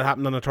well that it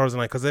happened on a Thursday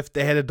night, because if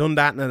they had done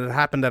that and it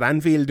happened at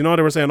Anfield, they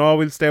were saying, oh,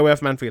 we'll stay away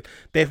from Anfield.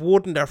 They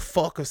wouldn't. Their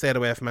fuck have stayed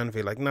away from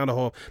Anfield. Like, not a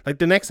hope. Like,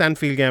 the next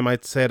Anfield game,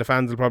 I'd say the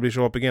fans will probably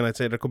show up again. I'd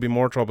say there could be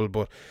more trouble,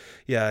 but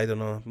yeah, I don't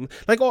know.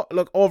 Like,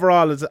 look,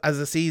 overall as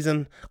a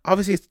season,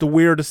 obviously it's the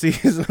weirdest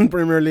season in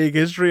Premier League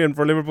history, and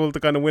for Liverpool to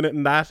kind of win it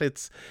in that,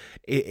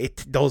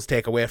 it does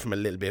take away from it a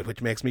little bit,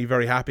 which makes me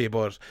very happy.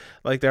 But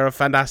like, they're a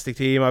fantastic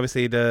team,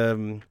 obviously. He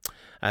deserves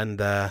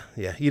to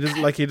win.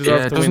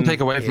 It doesn't take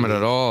away from it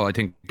at all, I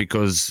think,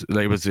 because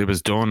it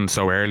was done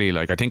so early.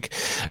 Like, I think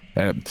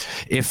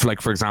if,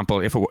 like, for example,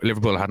 if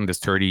Liverpool hadn't this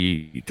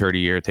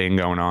 30-year thing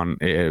going on,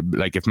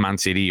 like if Man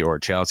City or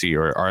Chelsea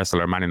or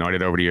Arsenal or Man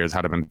United over the years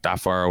had been that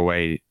far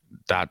away,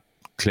 that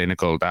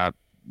clinical, that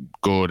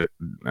good,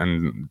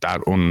 and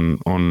that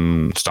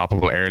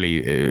unstoppable early,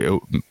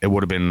 it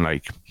would have been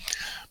like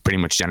pretty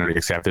much generally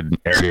accepted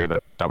earlier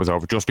that was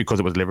over, just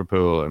because it was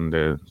Liverpool and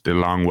the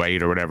long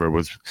wait or whatever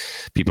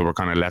people were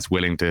kind of less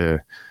willing to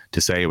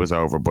say it was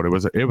over, but it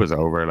was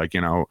over. Like,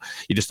 you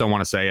just don't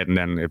want to say it and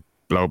then it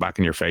blow back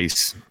in your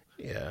face.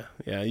 Yeah,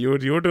 you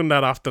were doing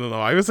that often.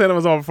 I was saying it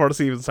was over before the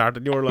season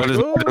started. You were like, there's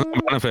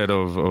the benefit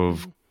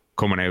of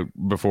coming out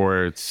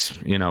before it's,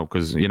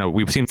 because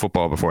we've seen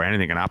football before.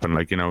 Anything can happen,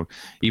 like,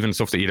 even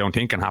stuff that you don't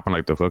think can happen,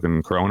 like the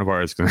fucking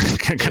coronavirus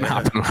can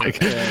happen,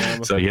 like,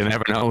 so you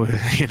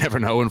never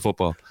know in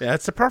football. Yeah,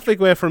 it's the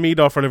perfect way for me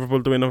though for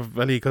Liverpool to win a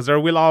league, because there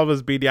will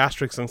always be the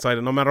asterisks inside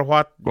it, no matter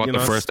what the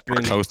first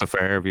close to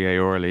fair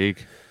VAR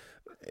league.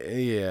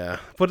 Yeah,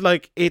 but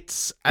like,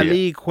 it's a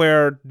league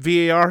where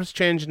VAR has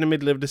changed in the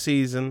middle of the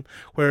season,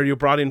 where you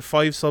brought in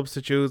 5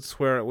 substitutes,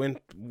 where it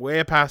went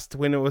way past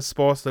when it was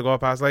supposed to go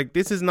past. Like,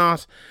 this is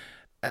not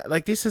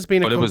like, this has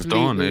been. But it was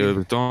done.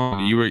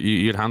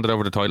 You'd handed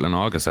over the title in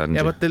August, hadn't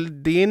you? Yeah, but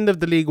the end of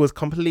the league was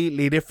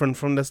completely different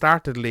from the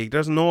start of the league.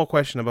 There's no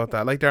question about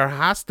that. Like, there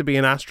has to be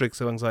an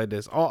asterisk alongside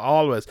this.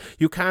 Always.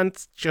 You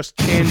can't just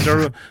change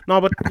the no,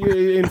 but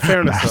in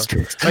fairness,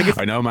 like,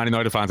 I know Man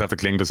United fans have to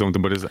cling to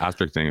something, but this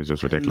asterisk thing is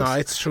just ridiculous. No,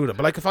 it's true. But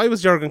like, if I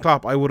was Jurgen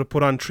Klopp, I would have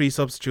put on 3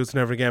 substitutes in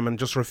every game and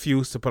just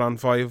refused to put on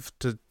 5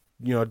 to.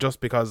 Just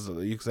because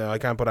you say I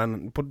can't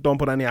don't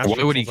put any asterisks.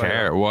 Why would he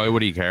care? Why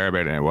would he care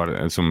about it?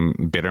 What,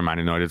 some bitter Man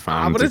United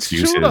fans? But it's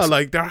true though.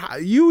 Like,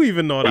 you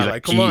even know that.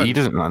 Like, come on. He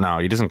doesn't. No,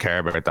 he doesn't care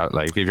about that.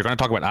 Like, if you're going to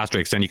talk about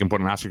asterisks, then you can put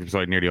an asterisk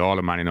beside nearly all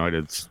of Man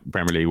United's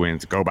Premier League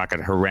wins. Go back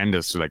at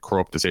horrendous, like,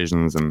 corrupt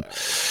decisions, and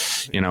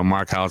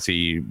Mark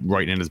Halsey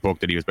writing in his book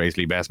that he was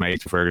basically best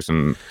mates with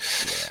Ferguson.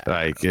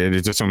 Like,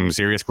 there's just some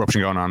serious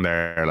corruption going on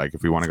there. Like,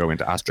 if we want to go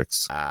into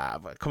asterisks.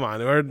 But come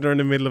on, we're in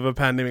the middle of a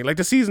pandemic. Like,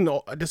 the season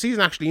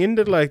actually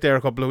ended like there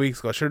a couple of weeks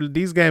ago. Sure,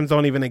 these games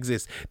don't even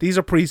exist. These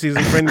are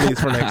pre-season friendlies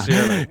for next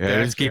year. Like,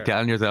 just keep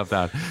telling yourself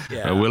that.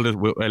 Yeah.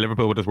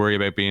 Liverpool will just worry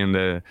about being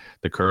the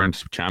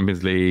current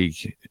Champions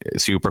League,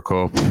 Super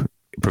Cup,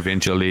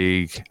 Provincial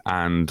League,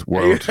 and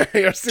World.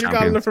 You're still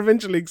calling the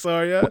Provincial League,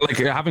 sorry. Yeah. Well, like,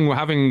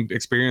 having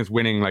experience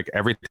winning like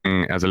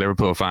everything as a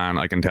Liverpool fan,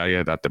 I can tell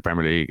you that the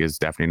Premier League is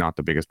definitely not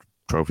the biggest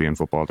trophy in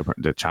football.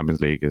 The Champions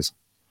League is.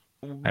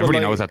 Everybody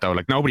knows that though.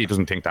 Like, nobody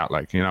doesn't think that.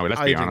 Like, let's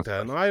be honest.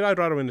 No, I'd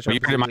rather win the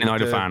Champions League. You're a Man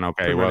United fan,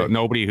 okay? Well,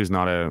 nobody who's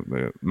not a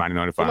Man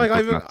United fan. Like,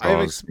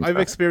 I've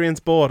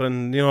experienced both,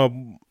 and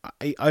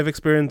I've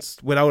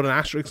experienced without an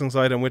asterisk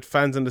inside and with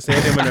fans in the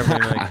stadium and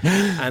everything. Like,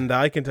 and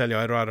I can tell you,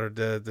 I'd rather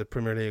the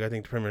Premier League. I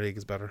think the Premier League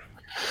is better.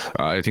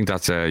 I think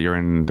that's you're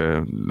in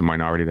the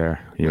minority there.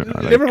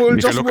 Liverpool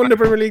just won the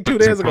Premier League 2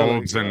 days ago.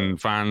 Clubs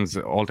and fans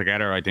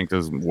altogether, I think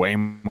there's way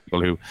more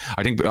people who.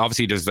 I think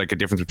obviously there's like a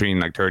difference between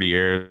like 30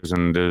 years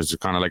and there's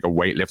kind of like a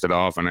weight lifted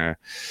off, and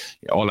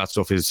all that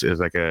stuff is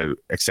like a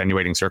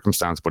extenuating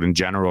circumstance. But in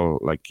general,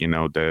 like,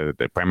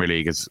 the Premier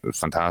League is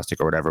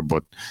fantastic or whatever,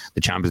 but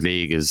the Champions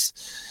League is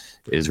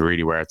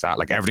really where it's at.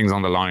 Like, everything's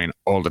on the line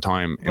all the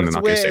time in the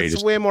knockout stages.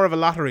 It's way more of a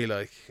lottery,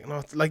 like,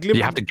 like Liverpool.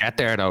 You have to get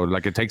there though.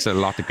 Like, it takes a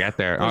lot to get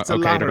there.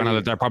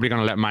 Okay, they're probably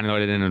gonna let Man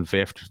United in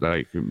 5th.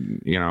 Like,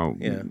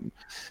 Yeah.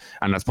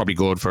 And that's probably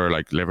good for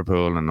like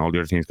Liverpool and all the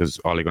other teams, because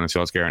Ole Gunnar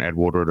Solskjaer and Ed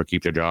Woodward will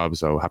keep their jobs,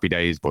 so happy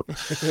days. But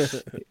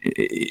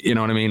you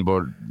know what I mean.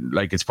 But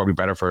like, it's probably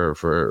better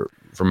for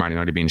Man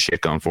United being shit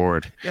going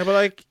forward. Yeah, but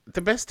like,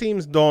 the best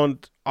teams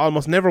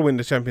almost never win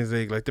the Champions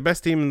League. Like, the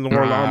best team in the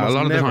world almost a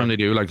lot never. of the time they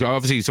do. Like,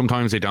 obviously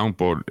sometimes they don't,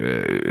 but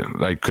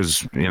like,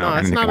 because no,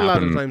 it's not a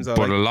lot of times though.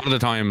 But like, a lot of the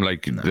time,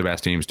 like, the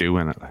best teams do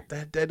win it.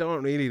 Like, they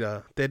don't really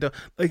though. They don't.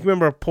 Like,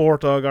 remember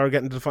Porto are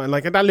getting to the final.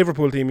 Like, that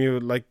Liverpool team,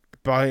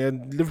 by a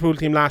Liverpool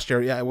team last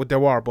year. Yeah, they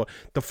were, but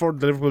the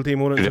Liverpool team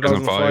won it in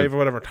 2005 or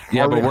whatever.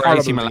 Yeah, but were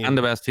AC Milan team.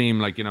 the best team?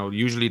 Like, you know,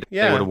 usually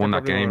they would have won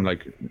that game.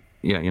 Like,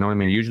 yeah, you know what I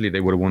mean? Usually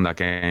they would have won that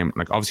game.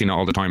 Like, obviously not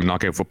all the time in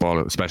knockout football,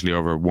 especially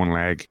over one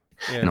leg.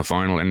 In a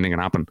final, anything can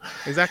happen.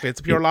 Exactly,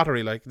 it's pure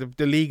lottery. Like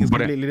the league is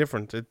completely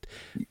different. But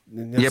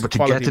to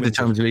get to the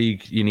Champions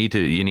League, you need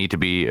to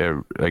be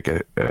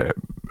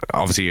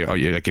obviously,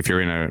 like if you're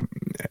in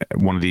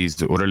one of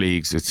these other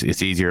leagues,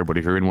 it's easier. But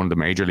if you're in one of the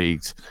major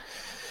leagues,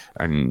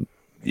 and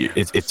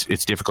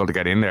it's difficult to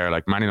get in there.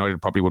 Like Man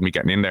United probably wouldn't be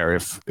getting in there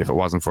if it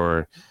wasn't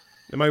for.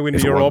 They might win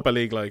the Europa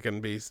League, like,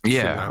 and be.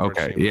 Yeah.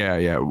 Okay. Yeah.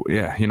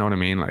 You know what I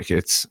mean? Like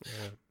it's.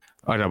 Yeah.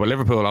 I don't know, but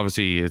Liverpool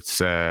obviously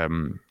it's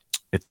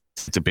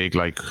a big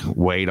like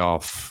weight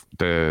off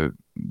the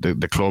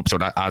club, so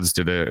that adds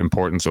to the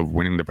importance of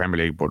winning the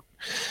Premier League. But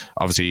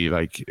obviously,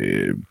 like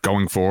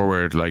going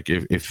forward, like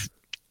if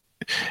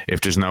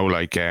there's no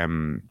like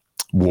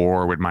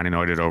war with Man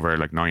United over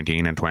like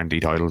 19 and 20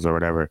 titles or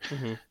whatever,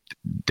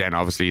 then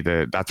obviously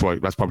that's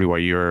probably why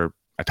you're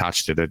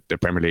attached to the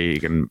Premier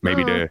League, and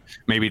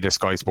maybe the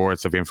Sky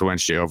Sports have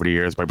influenced you over the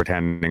years by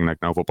pretending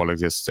like no football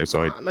exists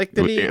outside, like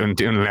the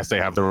league, unless they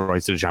have the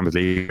rights to the Champions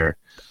League.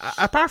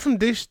 Apart from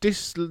this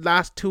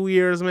last 2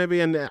 years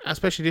maybe, and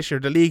especially this year,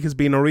 the league has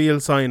been a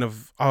real sign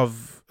of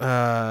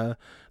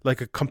like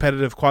a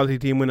competitive quality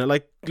team winning.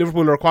 Like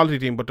Liverpool are a quality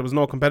team, but there was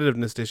no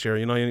competitiveness this year.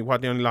 You know,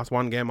 they only lost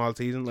one game all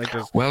season. Like,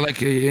 well,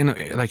 like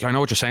like I know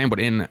what you're saying, but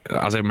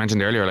as I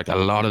mentioned earlier, like a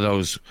lot of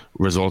those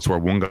results were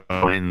one goal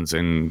wins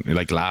in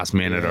like last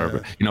minute,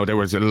 or you know, there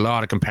was a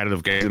lot of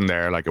competitive games in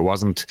there. Like it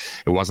wasn't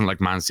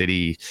like Man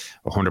City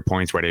 100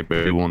 points where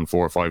they won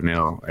 4 or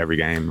 5-0 every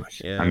game.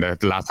 And the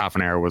last half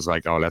an hour was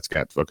like, oh, let's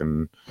get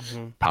fucking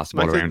pass the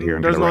ball around here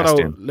and there's get a rest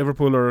in.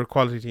 Liverpool are a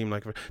quality team.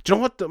 Like, do you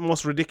know what the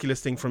most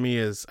ridiculous thing for me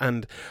is?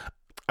 And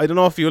I don't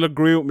know if you'll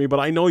agree with me, but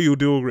I know you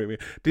do agree with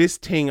me. This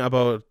thing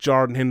about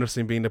Jordan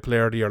Henderson being the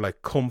player of the year,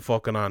 like, come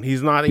fucking on.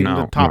 He's not even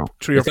the top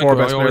 3 or 4 best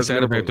players. I always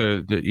said about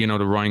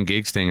the Ryan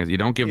Giggs thing is you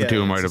don't give it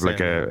to him out of like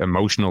a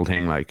emotional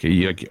thing. Like,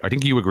 I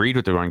think you agreed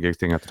with the Ryan Giggs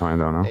thing at the time,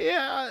 though, no?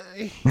 Yeah.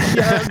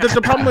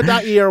 The problem with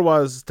that year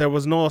was there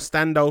was no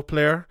standout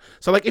player.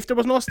 So like, if there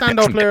was no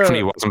standout player,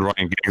 definitely wasn't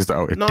Ryan Giggs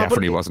though. It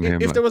definitely wasn't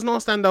him. If there was no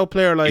standout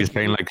player, like he's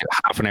playing like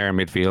half an hour in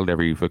midfield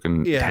every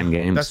fucking 10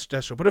 games.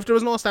 That's true. But if there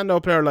was no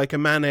standout player like a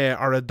Mane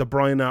or a De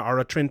Bruyne or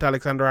a Trent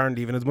Alexander-Arnold,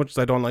 even as much as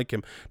I don't like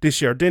him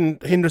this year, then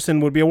Henderson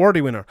would be a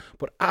worthy winner.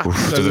 But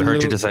does it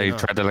hurt you to say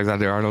Trent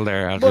Alexander-Arnold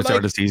there at the start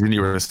of the season?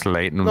 You were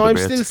slating him. No, I'm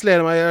still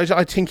slating him.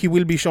 I think he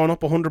will be shown up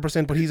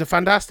 100%. But he's a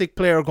fantastic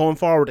player going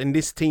forward in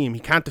this team. He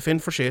can't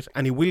defend for shit,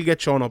 and he will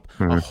get shown up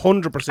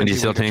 100%. And you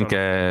still think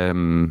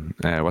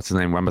what's his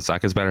name,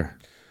 Wan-Bissaka is better?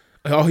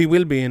 Oh, he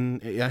will be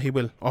he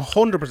will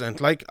 100%.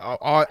 Like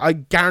I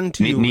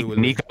guarantee you,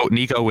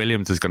 Nico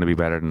Williams is going to be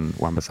better than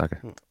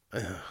Wan-Bissaka.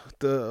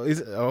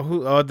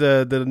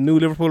 The new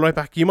Liverpool right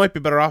back. You might be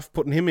better off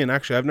putting him in.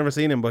 Actually, I've never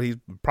seen him, but he's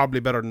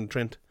probably better than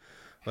Trent.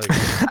 Like,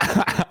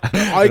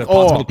 player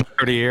of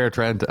the year,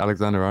 Trent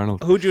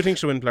Alexander-Arnold. Who do you think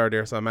should win player of the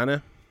year? So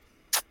Mane?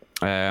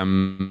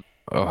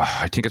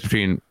 I think it's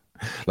between.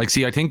 Like,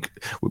 see, I think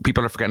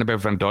people are forgetting about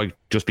Van Dijk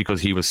just because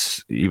he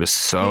was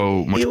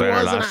so much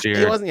better last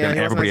year than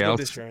everybody else.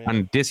 This year,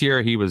 and this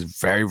year he was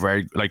very,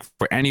 very, like,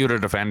 for any other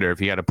defender, if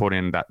he had to put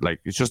in that,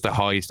 like, it's just the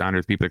high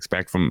standards people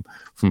expect from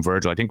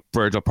Virgil. I think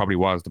Virgil probably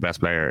was the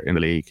best player in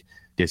the league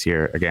this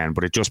year again,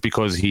 but it's just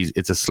because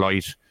it's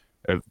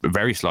a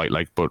very slight,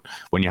 like, but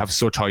when you have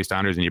such high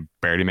standards and you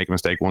barely make a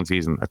mistake one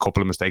season, a couple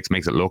of mistakes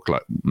makes it look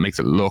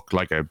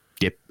like a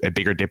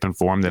bigger dip in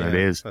form than it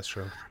is. That's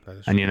true.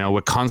 And you know,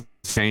 with constant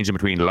changing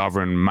between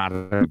Lovren,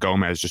 Mata, and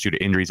Gomez just due to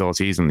injuries all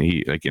season,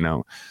 it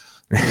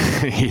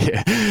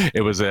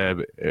was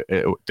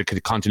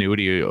the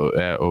continuity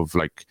of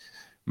like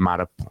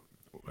Mata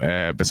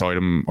beside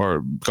him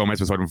or Gomez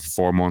beside him for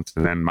 4 months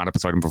and then Mata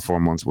beside him for 4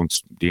 months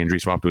once the injury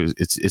swapped.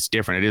 It's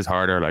different. It is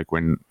harder, like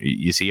when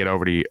you see it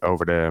over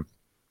the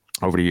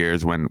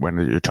years when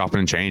you're chopping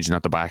and changing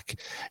at the back,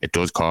 it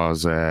does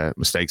cause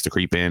mistakes to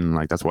creep in.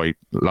 Like that's why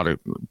a lot of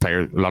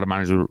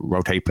managers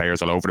rotate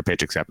players all over the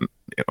pitch, except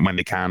when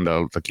they can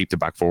they'll keep the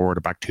back four or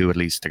the back two at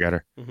least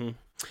together.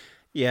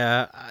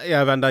 Yeah,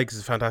 Van Dijk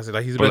is fantastic.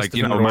 Like he's the best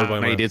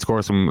defender. He did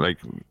score some like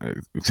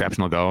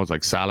exceptional goals.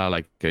 Like Salah,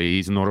 like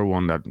he's another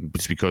one that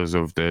just because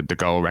of the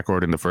goal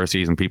record in the first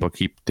season, people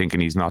keep thinking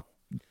he's not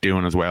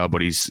doing as well.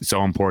 But he's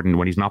so important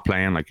when he's not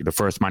playing. Like the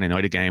first Man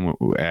United game,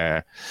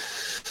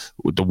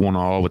 with the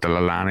 1-1 with the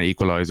Lallana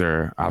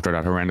equaliser after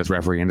that horrendous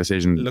refereeing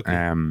decision.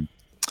 Poor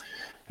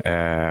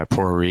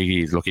Origi,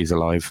 he's lucky he's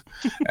alive.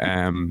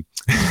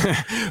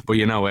 But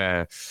you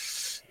know.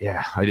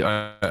 Yeah,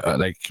 I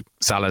like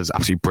Salah's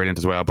absolutely brilliant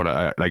as well, but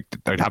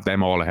I'd have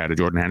them all ahead of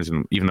Jordan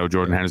Henderson. Even though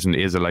Jordan Henderson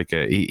is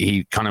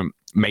he kind of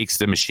makes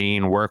the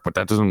machine work, but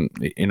that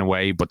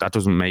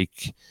doesn't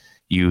make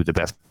you the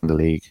best in the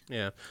league.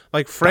 Yeah,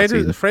 like Fred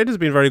has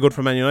been very good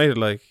for Man United.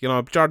 Like, you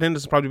know, Jordan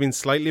Henderson's probably been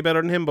slightly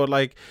better than him, but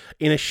like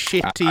in a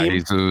shit team,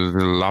 he's a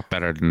lot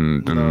better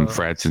than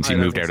Fred since he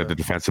moved out of the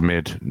defensive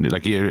mid.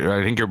 Like,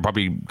 I think you're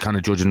probably kind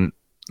of judging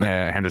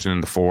Henderson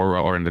in the 4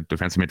 or in the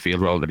defensive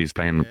midfield role that he's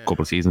playing a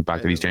couple of seasons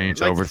back that he's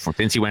changed over.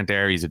 Since he went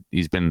there, he's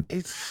been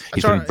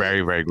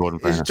very, very good.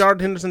 Is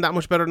Jordan Henderson that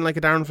much better than like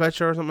a Darren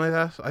Fletcher or something like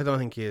that? I don't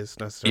think he is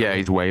necessarily. Yeah,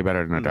 he's way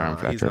better than a Darren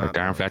Fletcher.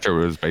 Darren Fletcher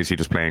was basically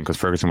just playing because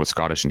Ferguson was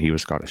Scottish and he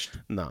was Scottish.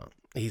 No,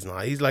 he's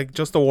not. He's like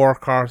just a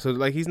workhorse. So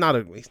like he's not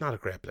a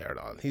great player at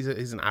all. He's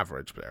an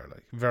average player,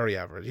 like very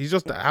average. He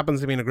just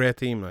happens to be in a great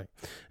team. Like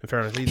in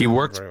fairness, he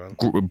works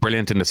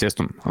brilliant in the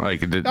system. Like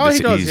he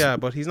does, yeah,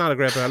 but he's not a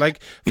great player.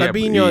 Like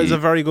Fabinho is a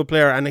very good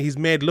player, and he's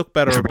made look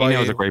better.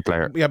 Fabinho is a great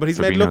player. Yeah, but he's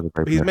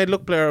made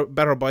look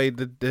better by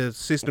the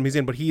system he's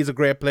in. But he is a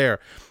great player.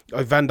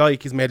 Van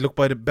Dijk is made look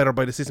better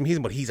by the system he's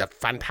in, but he's a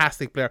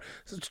fantastic player.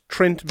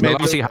 Trent,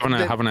 obviously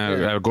having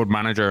a good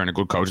manager and a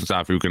good coaching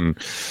staff who can,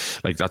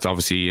 like, that's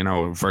obviously, you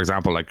know, for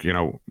example, like, you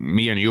know,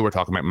 me and you were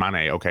talking about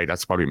Mane. Okay,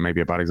 that's probably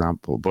maybe a bad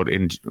example, but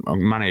in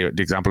Mane,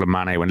 the example of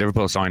Mane, when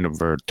Liverpool signed him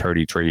for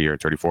 33 or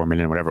 34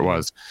 million, whatever it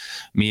was,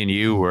 me and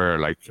you were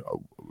like,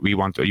 you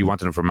wanted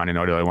him for Man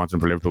United, I wanted him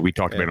for Liverpool. We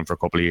talked about him for a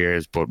couple of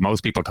years, but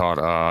most people thought,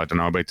 I don't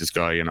know about this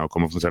guy, you know,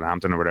 coming from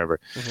Southampton or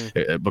whatever.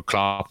 But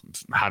Klopp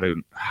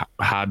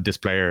had this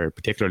player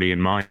particularly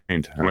in mind.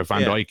 And with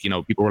Van Dijk, you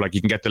know, people were like,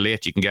 you can get De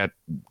Ligt, you can get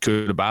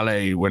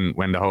Koulibaly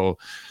when the whole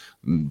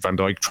Van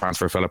Dijk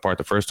transfer fell apart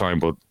the first time,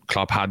 but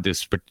Klopp had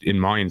this in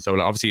mind. So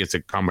obviously it's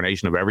a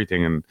combination of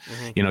everything. And,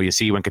 you know, you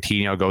see when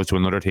Coutinho goes to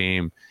another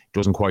team, it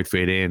doesn't quite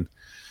fit in.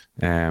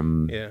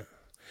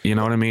 You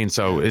know what I mean?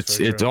 So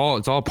it's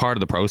all part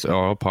of the process,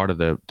 all part of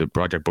the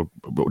project. But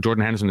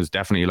Jordan Henderson is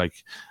definitely like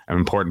an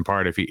important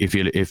part. If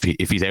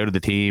he's out of the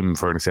team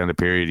for an extended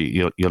period,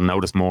 you'll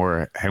notice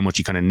more how much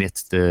he kind of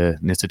knits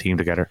the team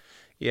together.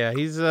 Yeah,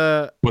 he's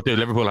but the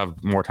Liverpool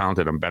have more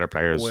talented and better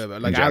players like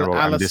in general.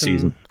 Alisson, this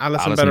season,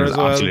 Alisson better as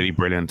well. Absolutely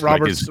brilliant.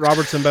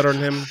 Robertson better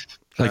than him.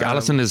 Like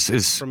Alisson is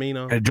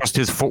Firmino. Just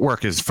his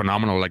footwork is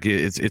phenomenal. Like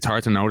it's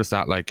hard to notice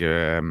that. Like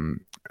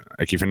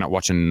if you're not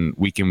watching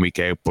week in, week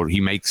out, but he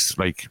makes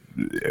like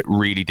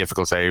really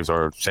difficult saves,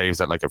 or saves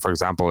that, like, for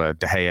example,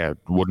 De Gea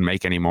wouldn't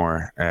make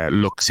anymore,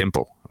 look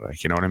simple.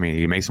 Like, you know what I mean?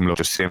 He makes them look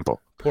just simple.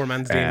 Poor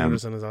man's Dean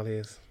Henderson is all he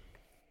is.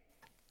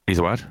 He's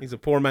a what? He's a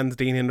poor man's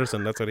Dean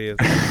Henderson. That's what he is.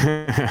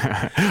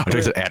 I think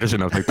it's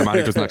Ederson. I think the man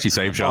who doesn't actually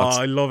save shots.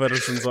 Oh, I love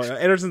Ederson.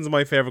 Ederson's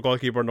my favourite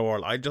goalkeeper in the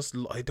world.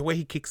 The way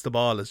he kicks the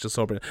ball is just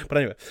so brilliant. But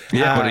anyway.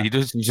 Yeah, but he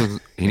needs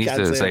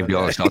to save the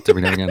all shots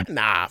every now and again.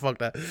 Nah, fuck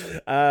that.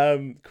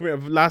 Come here,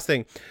 last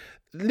thing.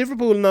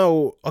 Liverpool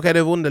now, okay,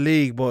 they've won the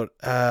league, but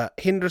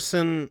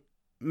Henderson,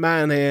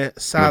 Mane,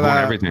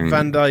 Salah,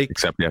 Van Dijk,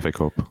 except the FA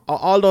Cup.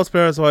 All those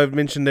players who I've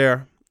mentioned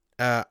there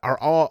are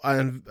all,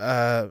 and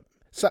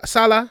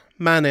Salah,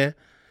 Mane,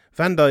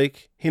 Van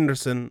Dijk,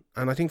 Henderson,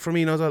 and I think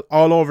Firmino's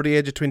all over the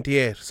age of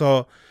 28.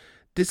 So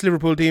this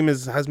Liverpool team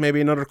has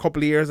maybe another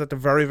couple of years at the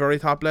very, very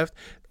top left.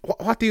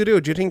 What do you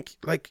do? Do you think,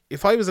 like,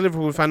 if I was a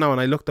Liverpool fan now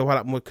and I looked at what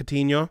happened with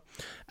Coutinho,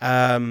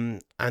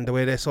 and the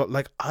way they saw,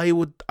 like, I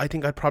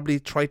think I'd probably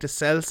try to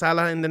sell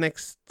Salah in the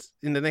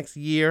next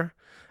year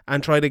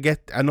and try to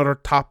get another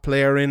top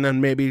player in,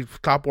 and maybe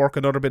Klopp work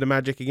another bit of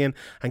magic again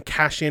and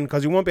cash in,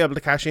 because you won't be able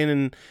to cash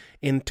in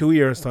 2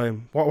 years'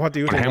 time. What do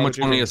you think? How much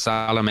money is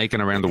Salah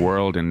making around the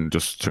world in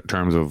just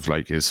terms of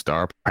like his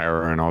star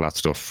power and all that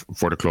stuff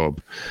for the club?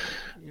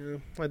 Yeah,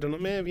 I don't know.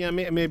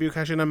 Maybe you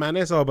cash in on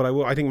Mane,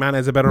 but I think Mane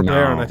is a better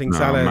player, and I think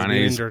Salah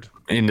is injured.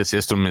 In the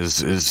system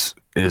is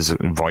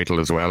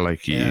vital as well.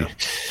 Like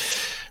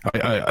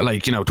I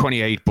like, you know,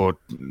 28, but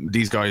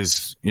these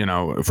guys, you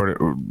know,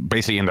 for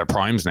basically in their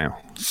primes now.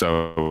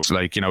 So it's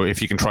like, you know,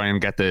 if you can try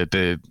and get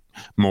the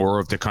more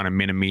of the kind of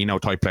Minamino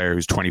type player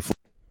who's 24,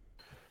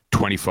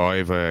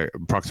 25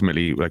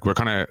 approximately, like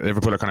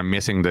Liverpool are kind of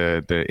missing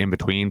the in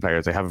between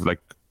players. They have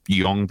like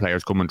young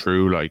players coming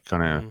through, like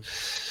kind of,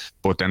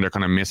 but then they're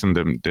kind of missing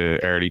the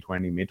early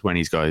 20, mid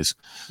 20s guys.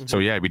 So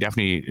yeah,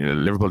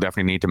 Liverpool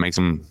definitely need to make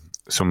some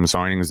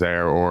signings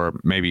there, or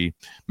maybe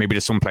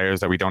there's some players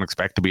that we don't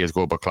expect to be as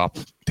good, but Klopp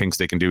thinks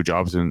they can do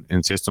jobs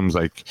in systems.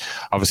 Like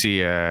obviously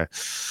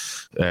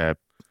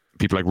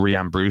people like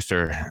Ryan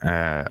Brewster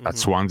at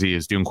Swansea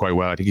is doing quite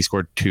well. I think he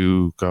scored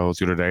 2 goals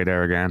the other day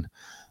there again.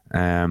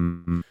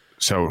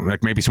 So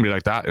like maybe somebody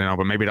like that, you know,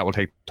 but maybe that will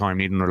take time,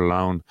 need another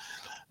loan.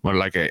 Well,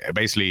 like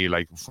basically,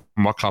 like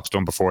what Klopp's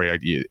done before,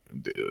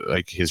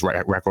 like his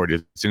record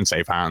is in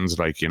safe hands.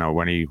 Like, you know,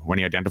 when he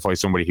identifies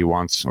somebody he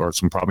wants, or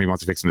some problem he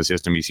wants to fix in the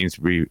system,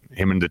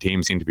 him and the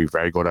team seem to be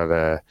very good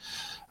at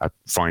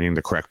finding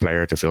the correct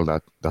player to fill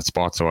that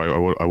spot. So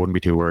I wouldn't be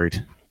too worried.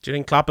 Do you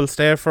think Klopp will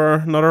stay for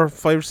another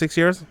 5 or 6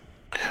 years?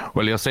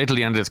 Well, he'll stay till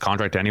the end of his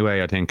contract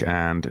anyway, I think,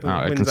 and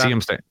I can see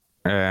him stay.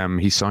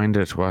 He signed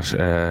it.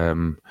 I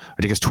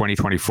think it's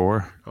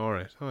 2024. All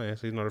right. Oh yeah,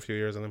 so he's another few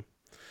years on him.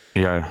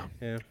 Yeah.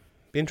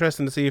 Be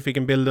interesting to see if he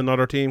can build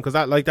another team, because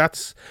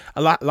that's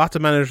a lots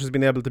of managers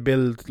been able to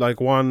build like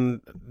one,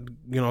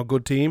 you know,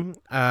 good team.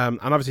 And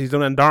obviously he's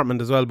done it in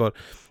Dortmund as well. But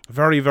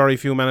very, very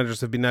few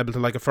managers have been able to,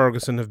 like a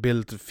Ferguson, have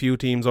built a few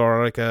teams,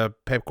 or like a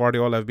Pep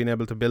Guardiola have been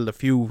able to build a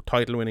few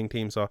title-winning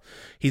teams. So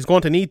he's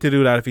going to need to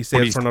do that if he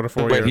stays for another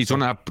 4 years. He's done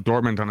that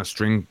Dortmund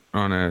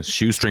on a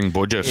shoestring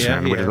budget,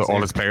 and with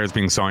all his players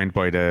being signed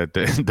by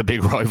the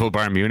big rival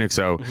Bayern Munich.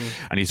 So,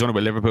 and he's done it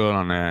with Liverpool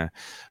on the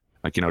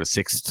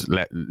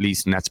 6th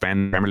least net spend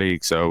in the Premier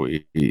League. So,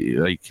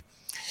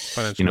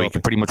 you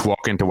could pretty much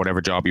walk into whatever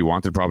job you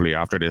wanted probably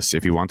after this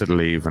if you wanted to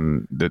leave,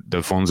 and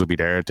the funds will be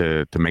there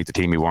to make the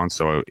team he wants.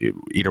 So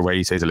either way,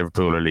 he stays at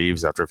Liverpool or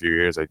leaves after a few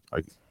years.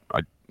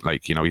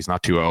 He's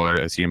not too old.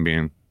 I see him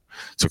being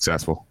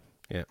successful.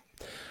 Yeah.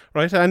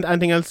 Right, and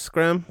anything else,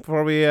 Graham?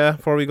 Before we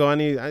go,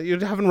 you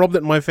haven't rubbed it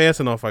in my face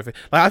enough.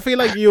 I feel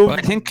like you.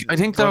 I think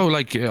though,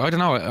 I don't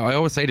know. I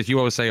always say this. You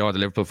always say, "Oh, the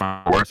Liverpool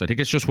fans are worse." I think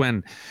it's just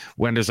when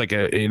there's like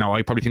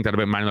I probably think that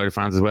about Man United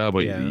fans as well.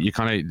 But you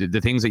kind of the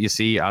things that you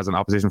see as an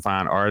opposition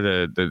fan are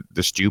the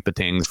stupid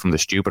things from the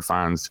stupid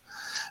fans,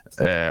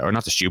 or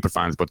not the stupid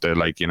fans, but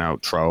the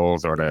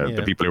trolls or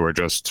the people who are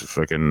just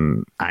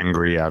fucking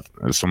angry at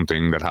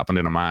something that happened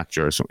in a match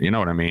or something. You know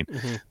what I mean?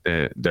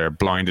 They're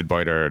blinded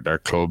by their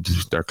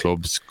club's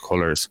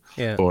colours.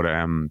 But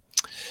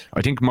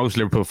I think most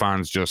Liverpool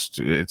fans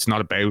it's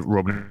not about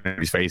rubbing it in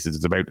his faces,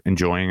 it's about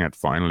enjoying it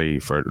finally.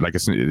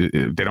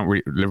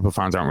 Liverpool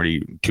fans aren't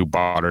really too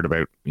bothered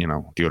about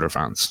the other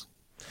fans.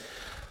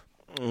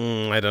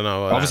 I don't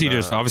know.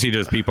 Obviously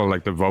there's people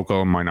like the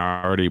vocal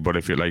minority, but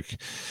if you're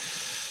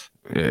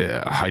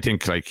I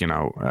think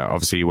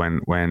obviously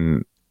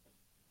when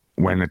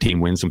a team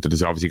wins something,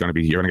 there's obviously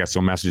you're going to get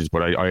some messages,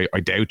 but I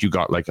doubt you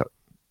got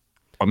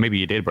or maybe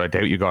you did, but I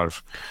doubt you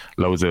got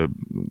loads of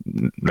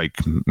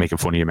making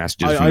fun of your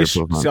messages.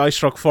 I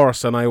struck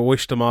first, and I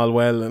wished them all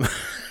well. And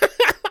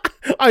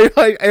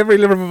every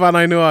Liverpool fan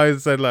I knew, I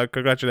said,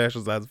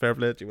 "Congratulations, lads, fair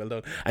play to you, well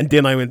done." And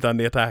then I went on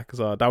the attack.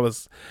 So that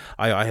was,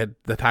 I had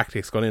the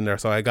tactics gone in there,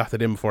 so I got to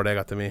them before they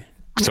got to me.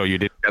 So you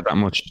didn't get that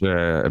much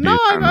abuse? No.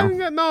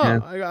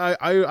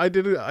 I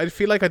did. I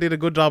feel like I did a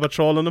good job at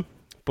trolling them.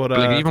 But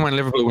even when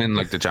Liverpool win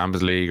the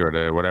Champions League or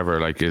the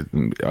whatever, I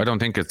don't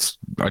think it's.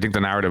 I think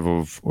the narrative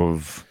of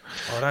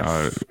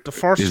the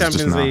first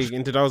Champions League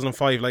in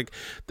 2005.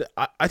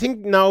 I think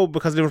now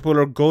because Liverpool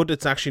are good,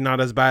 it's actually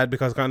not as bad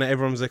because kind of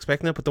everyone was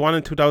expecting it. But the one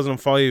in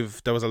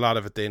 2005, there was a lot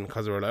of it then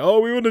because they were like, "Oh,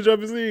 we won the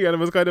Champions League," and it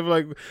was kind of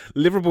like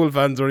Liverpool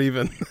fans were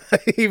even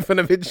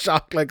a bit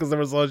shocked, because they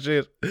were so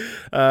shit.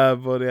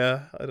 But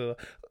yeah, I don't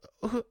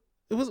know.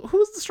 Who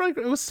was the striker?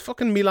 It was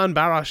fucking Milan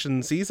Baros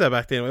and Cisa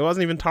back then. It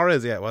wasn't even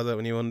Torres yet, was it,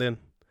 when you won then?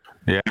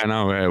 Yeah,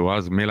 no, it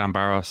was Milan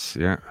Baros.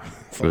 Yeah,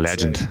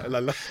 legend.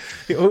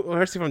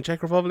 Where's he from?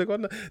 Czech Republic,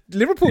 wasn't it?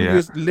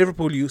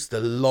 Liverpool used to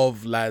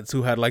love lads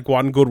who had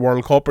one good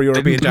World Cup or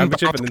European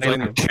Championship, and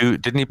then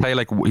didn't he play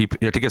I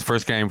think his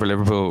first game for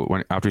Liverpool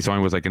after he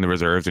signed was in the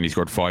reserves, and he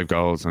scored 5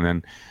 goals, and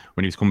then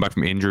when he's come back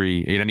from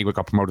injury, then he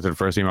got promoted to the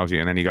first team obviously,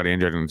 and then he got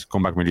injured and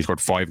come back when he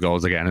scored 5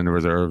 goals again in the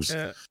reserves.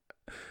 Yeah.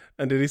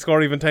 And did he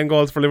score even 10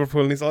 goals for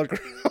Liverpool in his whole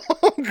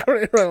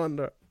career, I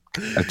wonder?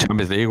 A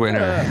Champions League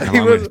winner.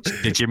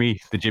 The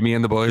Jimmy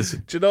and the boys.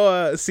 Do you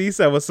know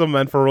Cisa was some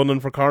man for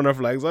running for corner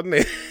flags, wasn't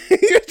he?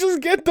 You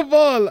just get the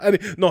ball. And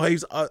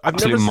I've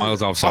never seen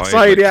miles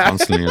offside yeah.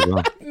 Constantly as well.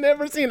 I've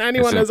never seen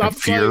anyone as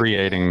offside.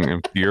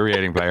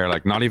 Infuriating player.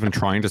 Not even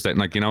trying to stay.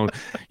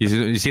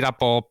 You see that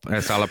ball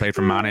Salah played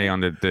for Mane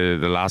on the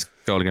last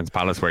goal against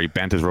Palace where he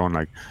bent his run.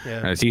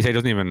 Cisa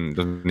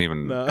doesn't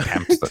even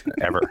attempt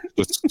ever.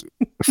 Just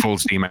full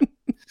steam out.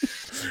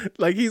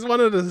 He's one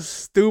of the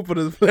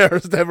stupidest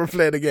players to ever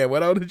play the game,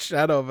 without a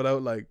shadow of a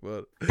doubt.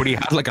 But he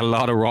had a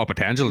lot of raw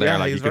potential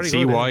there. You could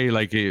see why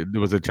there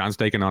was a chance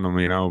taken on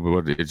him,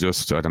 but it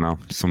just, I don't know,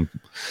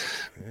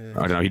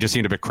 I don't know. He just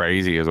seemed a bit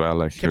crazy as well,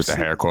 with the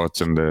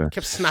haircuts and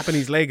kept snapping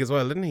his leg as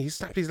well, didn't he? He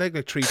snapped his leg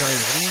 3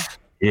 times, didn't he?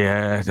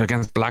 Yeah,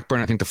 against Blackburn,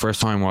 I think the first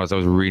time that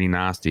was really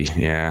nasty.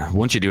 Yeah,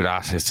 once you do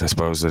that, I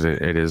suppose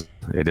it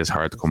is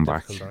hard to come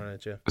back,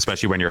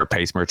 especially when you're a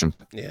pace merchant.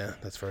 Yeah,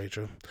 that's very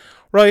true.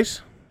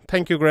 Right.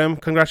 Thank you, Graham.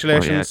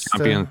 Congratulations.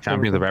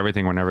 Champions of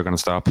everything. We're never going to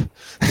stop.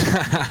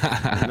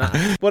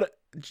 But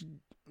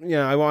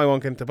yeah, I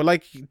won't get into.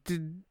 But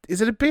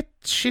is it a bit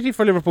shitty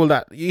for Liverpool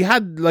that you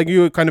had,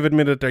 you kind of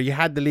admitted there, you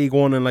had the League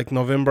One in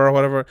November or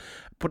whatever,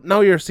 but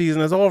now your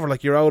season is over.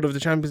 You're out of the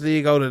Champions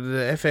League, out of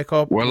the FA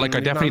Cup. Well, I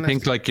definitely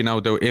think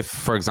if,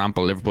 for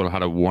example, Liverpool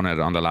had won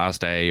it on the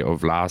last day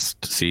of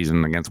last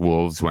season against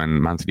Wolves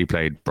when Man City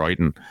played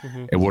Brighton,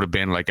 it would have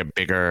been a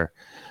bigger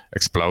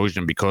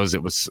explosion because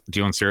it was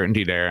the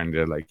uncertainty there, and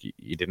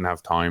you didn't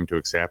have time to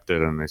accept it,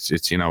 and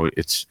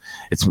it's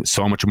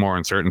so much more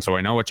uncertain. So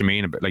I know what you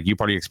mean, but you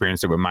probably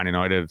experienced it with Man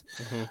United,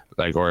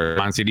 or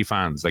Man City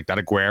fans. That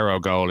Aguero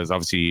goal is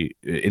obviously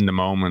in the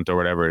moment or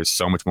whatever is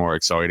so much more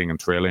exciting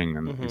and thrilling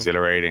and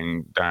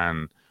exhilarating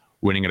than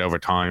winning it over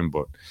time,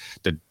 but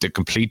the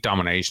complete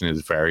domination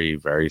is very,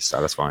 very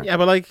satisfying. Yeah,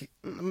 but like,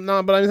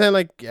 no, but I'm saying,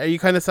 like, are you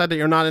kind of sad that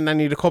you're not in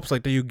any of the cups?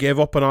 Like, do you give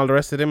up on all the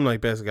rest of them?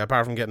 Like, basically,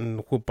 apart from getting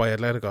whooped by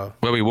Atletico.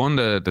 Well, we won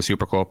the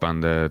Super Cup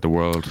and the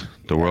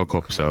World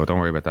Cup, so don't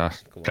worry about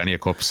that. Plenty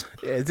of cups.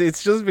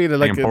 It's just been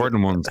like the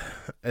important ones.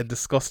 A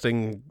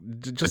disgusting.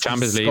 Just the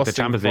Champions League. The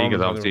Champions League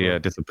is obviously a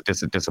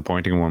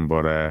disappointing one,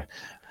 but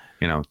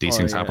these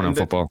things happen in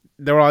football.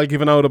 They were all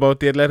giving out about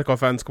the Atletico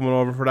fans coming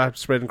over for that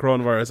spreading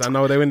coronavirus, and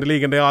now they win the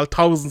league and they all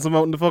thousands of them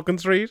out in the fucking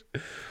street.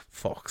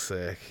 Fuck's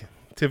sake.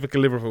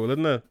 Typical Liverpool,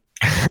 isn't it?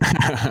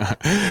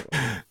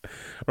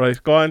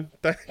 Right, go on.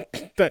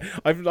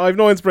 I've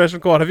no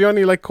inspirational quote. Have you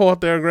any like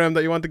quote there, Graham,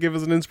 that you want to give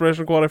as an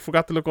inspirational quote? I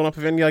forgot to look one up.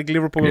 Have you any like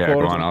Liverpool quote? Yeah,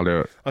 go on, I'll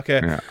do it.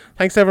 Okay. Yeah.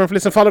 Thanks everyone for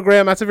listening. Follow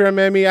Graham at Severe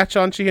MMA, at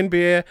Sean Sheehan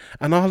BA,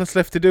 and all that's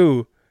left to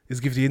do is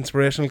give the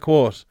inspirational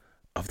quote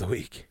of the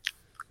week.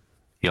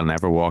 You'll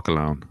never walk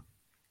alone.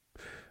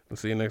 We'll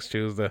see you next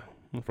Tuesday.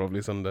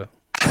 Probably Sunday.